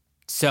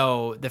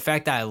 So the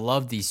fact that I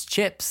love these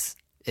chips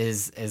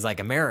is like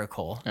a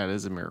miracle. That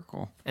is a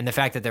miracle. And the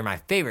fact that they're my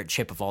favorite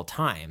chip of all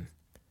time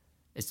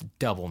is a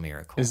double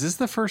miracle. Is this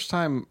the first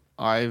time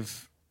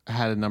I've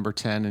had a number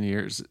 10 in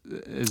years?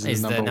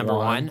 Is the number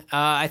one?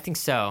 I think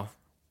so.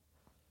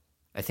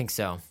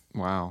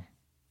 Wow.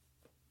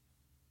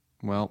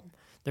 Well,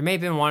 There may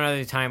have been one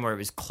other time where it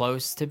was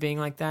close to being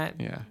like that.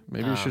 yeah.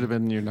 Maybe it should have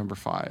been your number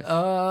 5.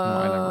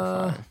 My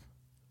number 5.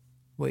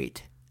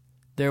 Wait.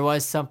 There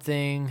was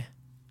something...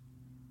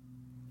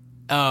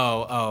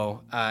 no.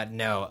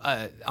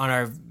 On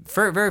our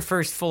very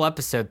first full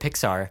episode,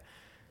 Pixar,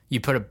 you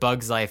put A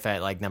Bug's Life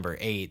at like number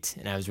 8,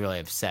 and I was really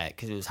upset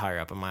because it was higher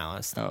up on my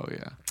list. Oh,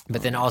 yeah.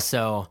 But then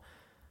also,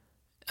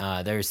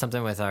 there was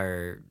something with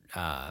our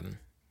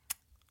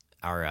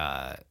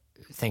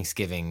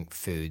Thanksgiving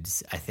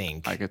foods, I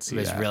think. I could see it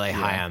was that, really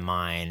high yeah. on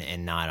mine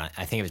and not on,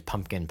 I think it was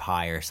pumpkin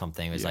pie or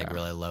something. It was like Yeah.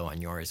 really low on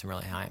yours and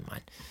really high on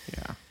mine.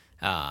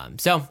 Yeah.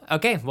 So,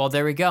 okay, well,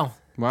 there we go.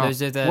 Wow.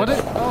 Those are the...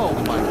 Oh,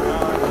 my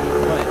God.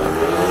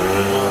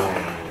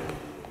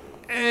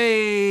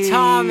 Hey.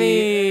 Tommy!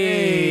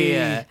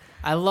 Hey.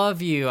 I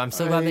love you. I'm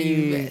so glad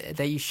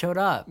that you showed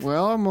up.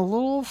 Well, I'm a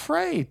little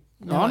afraid.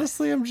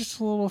 Honestly, I'm just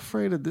a little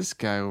afraid of this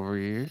guy over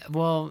here.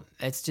 Well,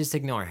 it's just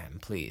ignore him,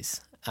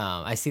 please.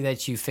 I see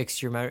that you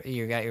fixed you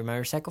got your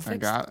motorcycle I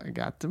fixed.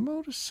 got the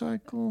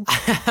motorcycle.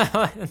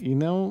 you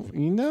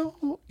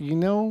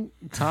know,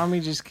 Tommy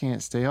just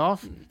can't stay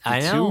off the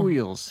I know. 2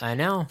 wheels. I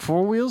know.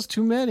 4 wheels,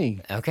 too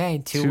many.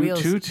 Okay, two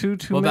wheels. Too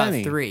What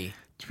many. about 3?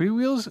 3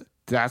 wheels,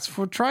 that's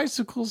for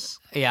tricycles.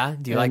 Yeah.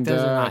 Do you like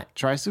those or not?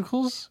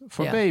 Tricycles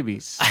for Yeah.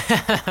 babies.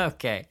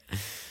 Okay.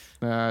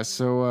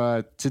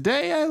 So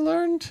today I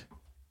learned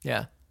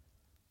Yeah.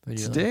 What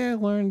do you like? Today I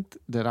learned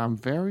that I'm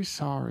very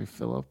sorry,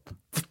 Philip.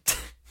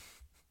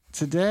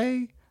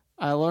 Today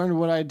I learned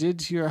what I did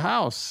to your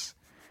house.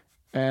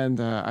 And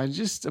I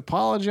just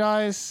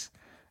apologize.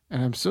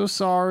 And I'm so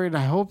sorry. And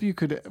I hope you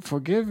could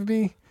forgive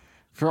me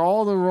for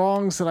all the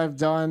wrongs that I've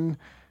done.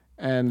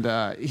 And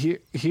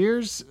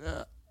here's Is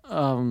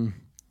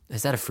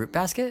that a fruit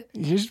basket?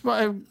 here's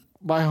my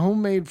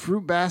homemade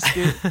fruit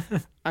basket.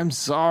 I'm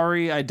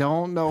sorry. I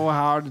don't know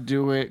how to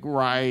do it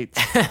right.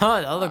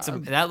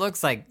 That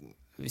looks like,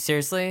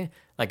 seriously,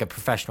 like a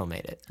professional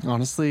made it.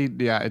 Honestly,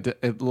 yeah,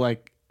 it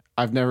like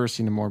I've never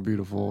seen a more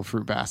beautiful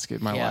fruit basket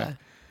in my Yeah. life.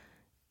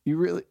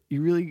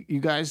 You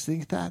guys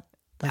think that?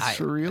 That's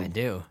for real? I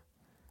do.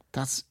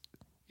 That's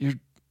you're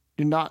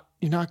not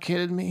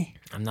kidding me?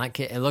 I'm not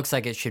kidding. It looks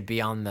like it should be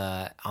on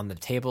the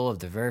table of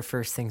the very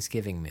first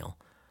Thanksgiving meal.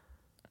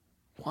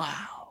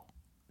 Wow.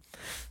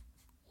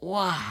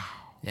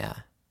 Yeah,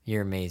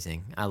 you're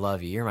amazing. I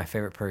love you. You're my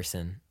favorite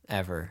person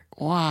ever.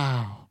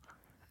 Wow.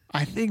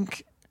 I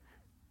think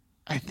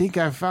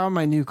I found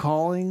my new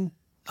calling.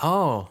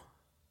 Oh,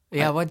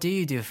 yeah. What do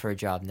you do for a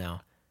job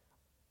now?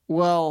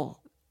 Well,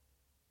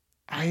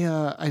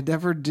 I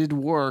never did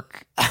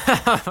work.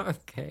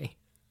 Okay.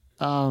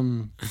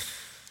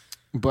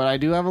 But I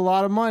do have a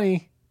lot of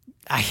money.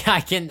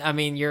 I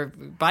mean, your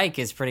bike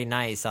is pretty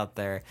nice out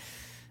there.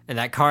 And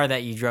that car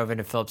that you drove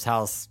into Philip's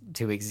house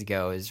 2 weeks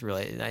ago is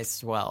really nice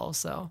as well.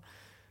 So,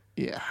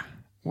 Yeah.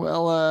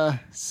 Well,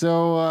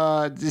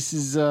 so this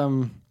is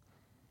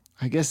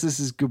I guess this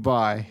is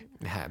goodbye.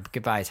 yeah,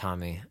 goodbye,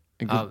 Tommy.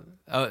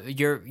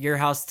 Your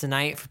house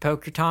tonight for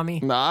poker, Tommy?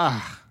 Nah.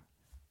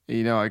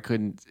 I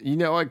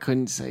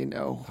couldn't say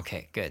no.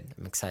 Okay, good.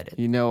 I'm excited.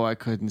 I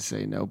couldn't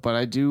say no, but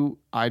I do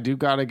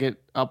gotta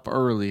get up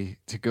early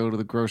to go to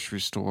the grocery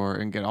store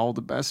and get all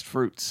the best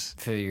fruits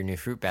For your new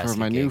fruit basket. for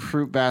my new gig.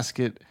 fruit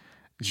basket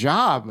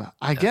job.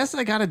 I guess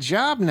I got a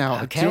job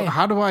now. Okay.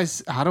 How do I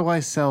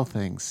sell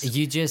things?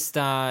 You just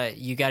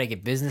you got to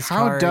get business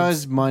How cards.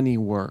 does money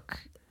work?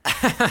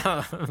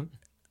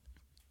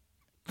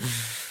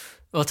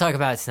 We'll talk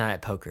about it tonight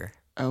at poker.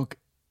 Okay.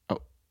 Oh,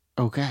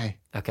 okay.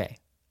 Okay.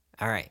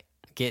 All right.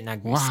 Now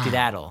Wow.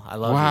 skedaddle. I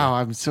love Wow,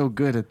 I'm so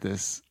good at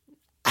this.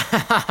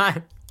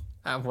 you.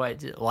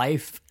 What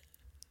life?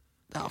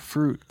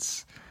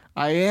 Fruits.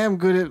 I am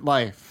good at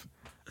life.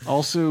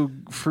 Also,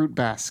 fruit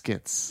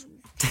baskets.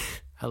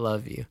 I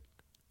love you.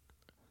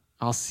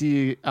 I'll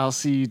see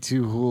you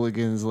two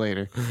hooligans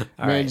later. Man,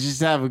 right.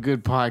 just have a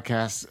good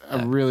podcast.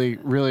 I'm really,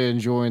 really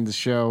enjoying the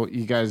show.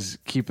 You guys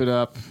keep it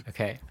up.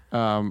 Okay.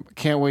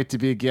 Can't wait to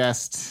be a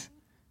guest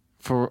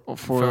for a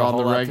all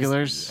the whole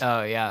regulars.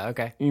 Oh yeah.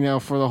 Okay.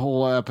 For the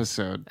whole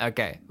episode.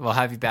 Okay. We'll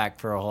have you back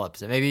for a whole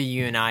episode. Maybe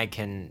you and I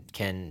can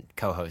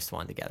co-host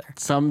one together.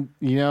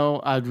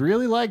 I'd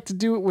really like to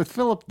do it with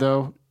Philip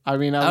though. I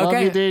mean, I love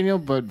Okay. you, Daniel,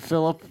 but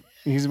Philip,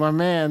 he's my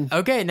man.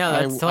 Okay. No,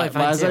 that's totally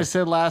fine As too. I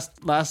said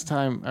last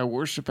time, I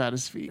worship at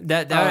his feet.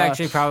 That would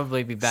actually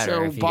probably be better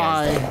so if you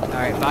guys did. bye. All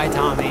right, bye,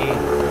 Tommy.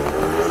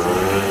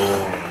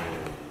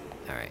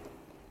 All right.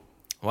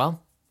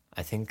 Well,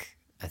 I think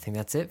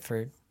that's it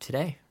for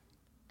today.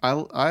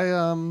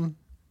 I'm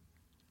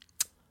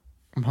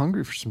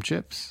hungry for some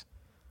chips.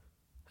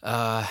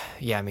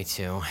 Yeah, me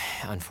too.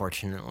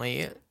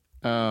 Unfortunately,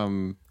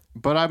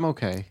 But I'm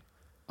okay.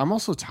 I'm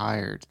also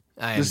tired.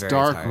 I am This very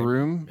dark tired.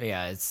 room.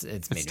 Yeah, it's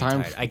made me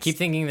time tired. I keep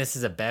thinking this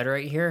is a bed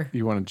right here.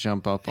 You want to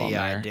jump up on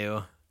Yeah, there? I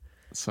do.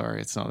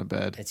 Sorry, it's not a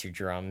bed. It's your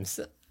drums.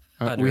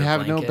 We under a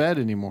have no blanket. bed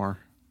anymore.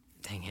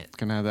 Dang it.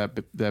 Can have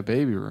that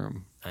baby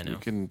room. I know. You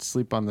can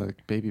sleep on the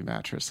baby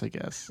mattress, I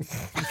guess.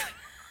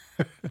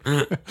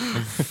 All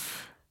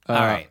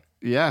right.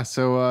 Yeah.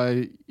 So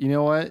you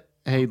know what?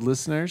 Hey,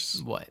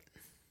 listeners, What?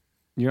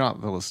 you're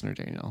not the listener,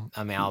 Daniel.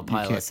 I mean, I'll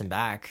probably can't- listen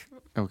back.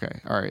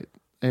 Okay. All right.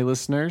 Hey,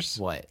 listeners,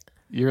 What?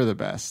 you're the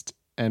best,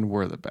 and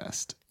we're the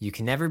best. You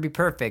can never be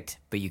perfect,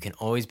 but you can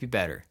always be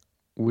better.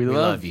 We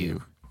love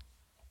you.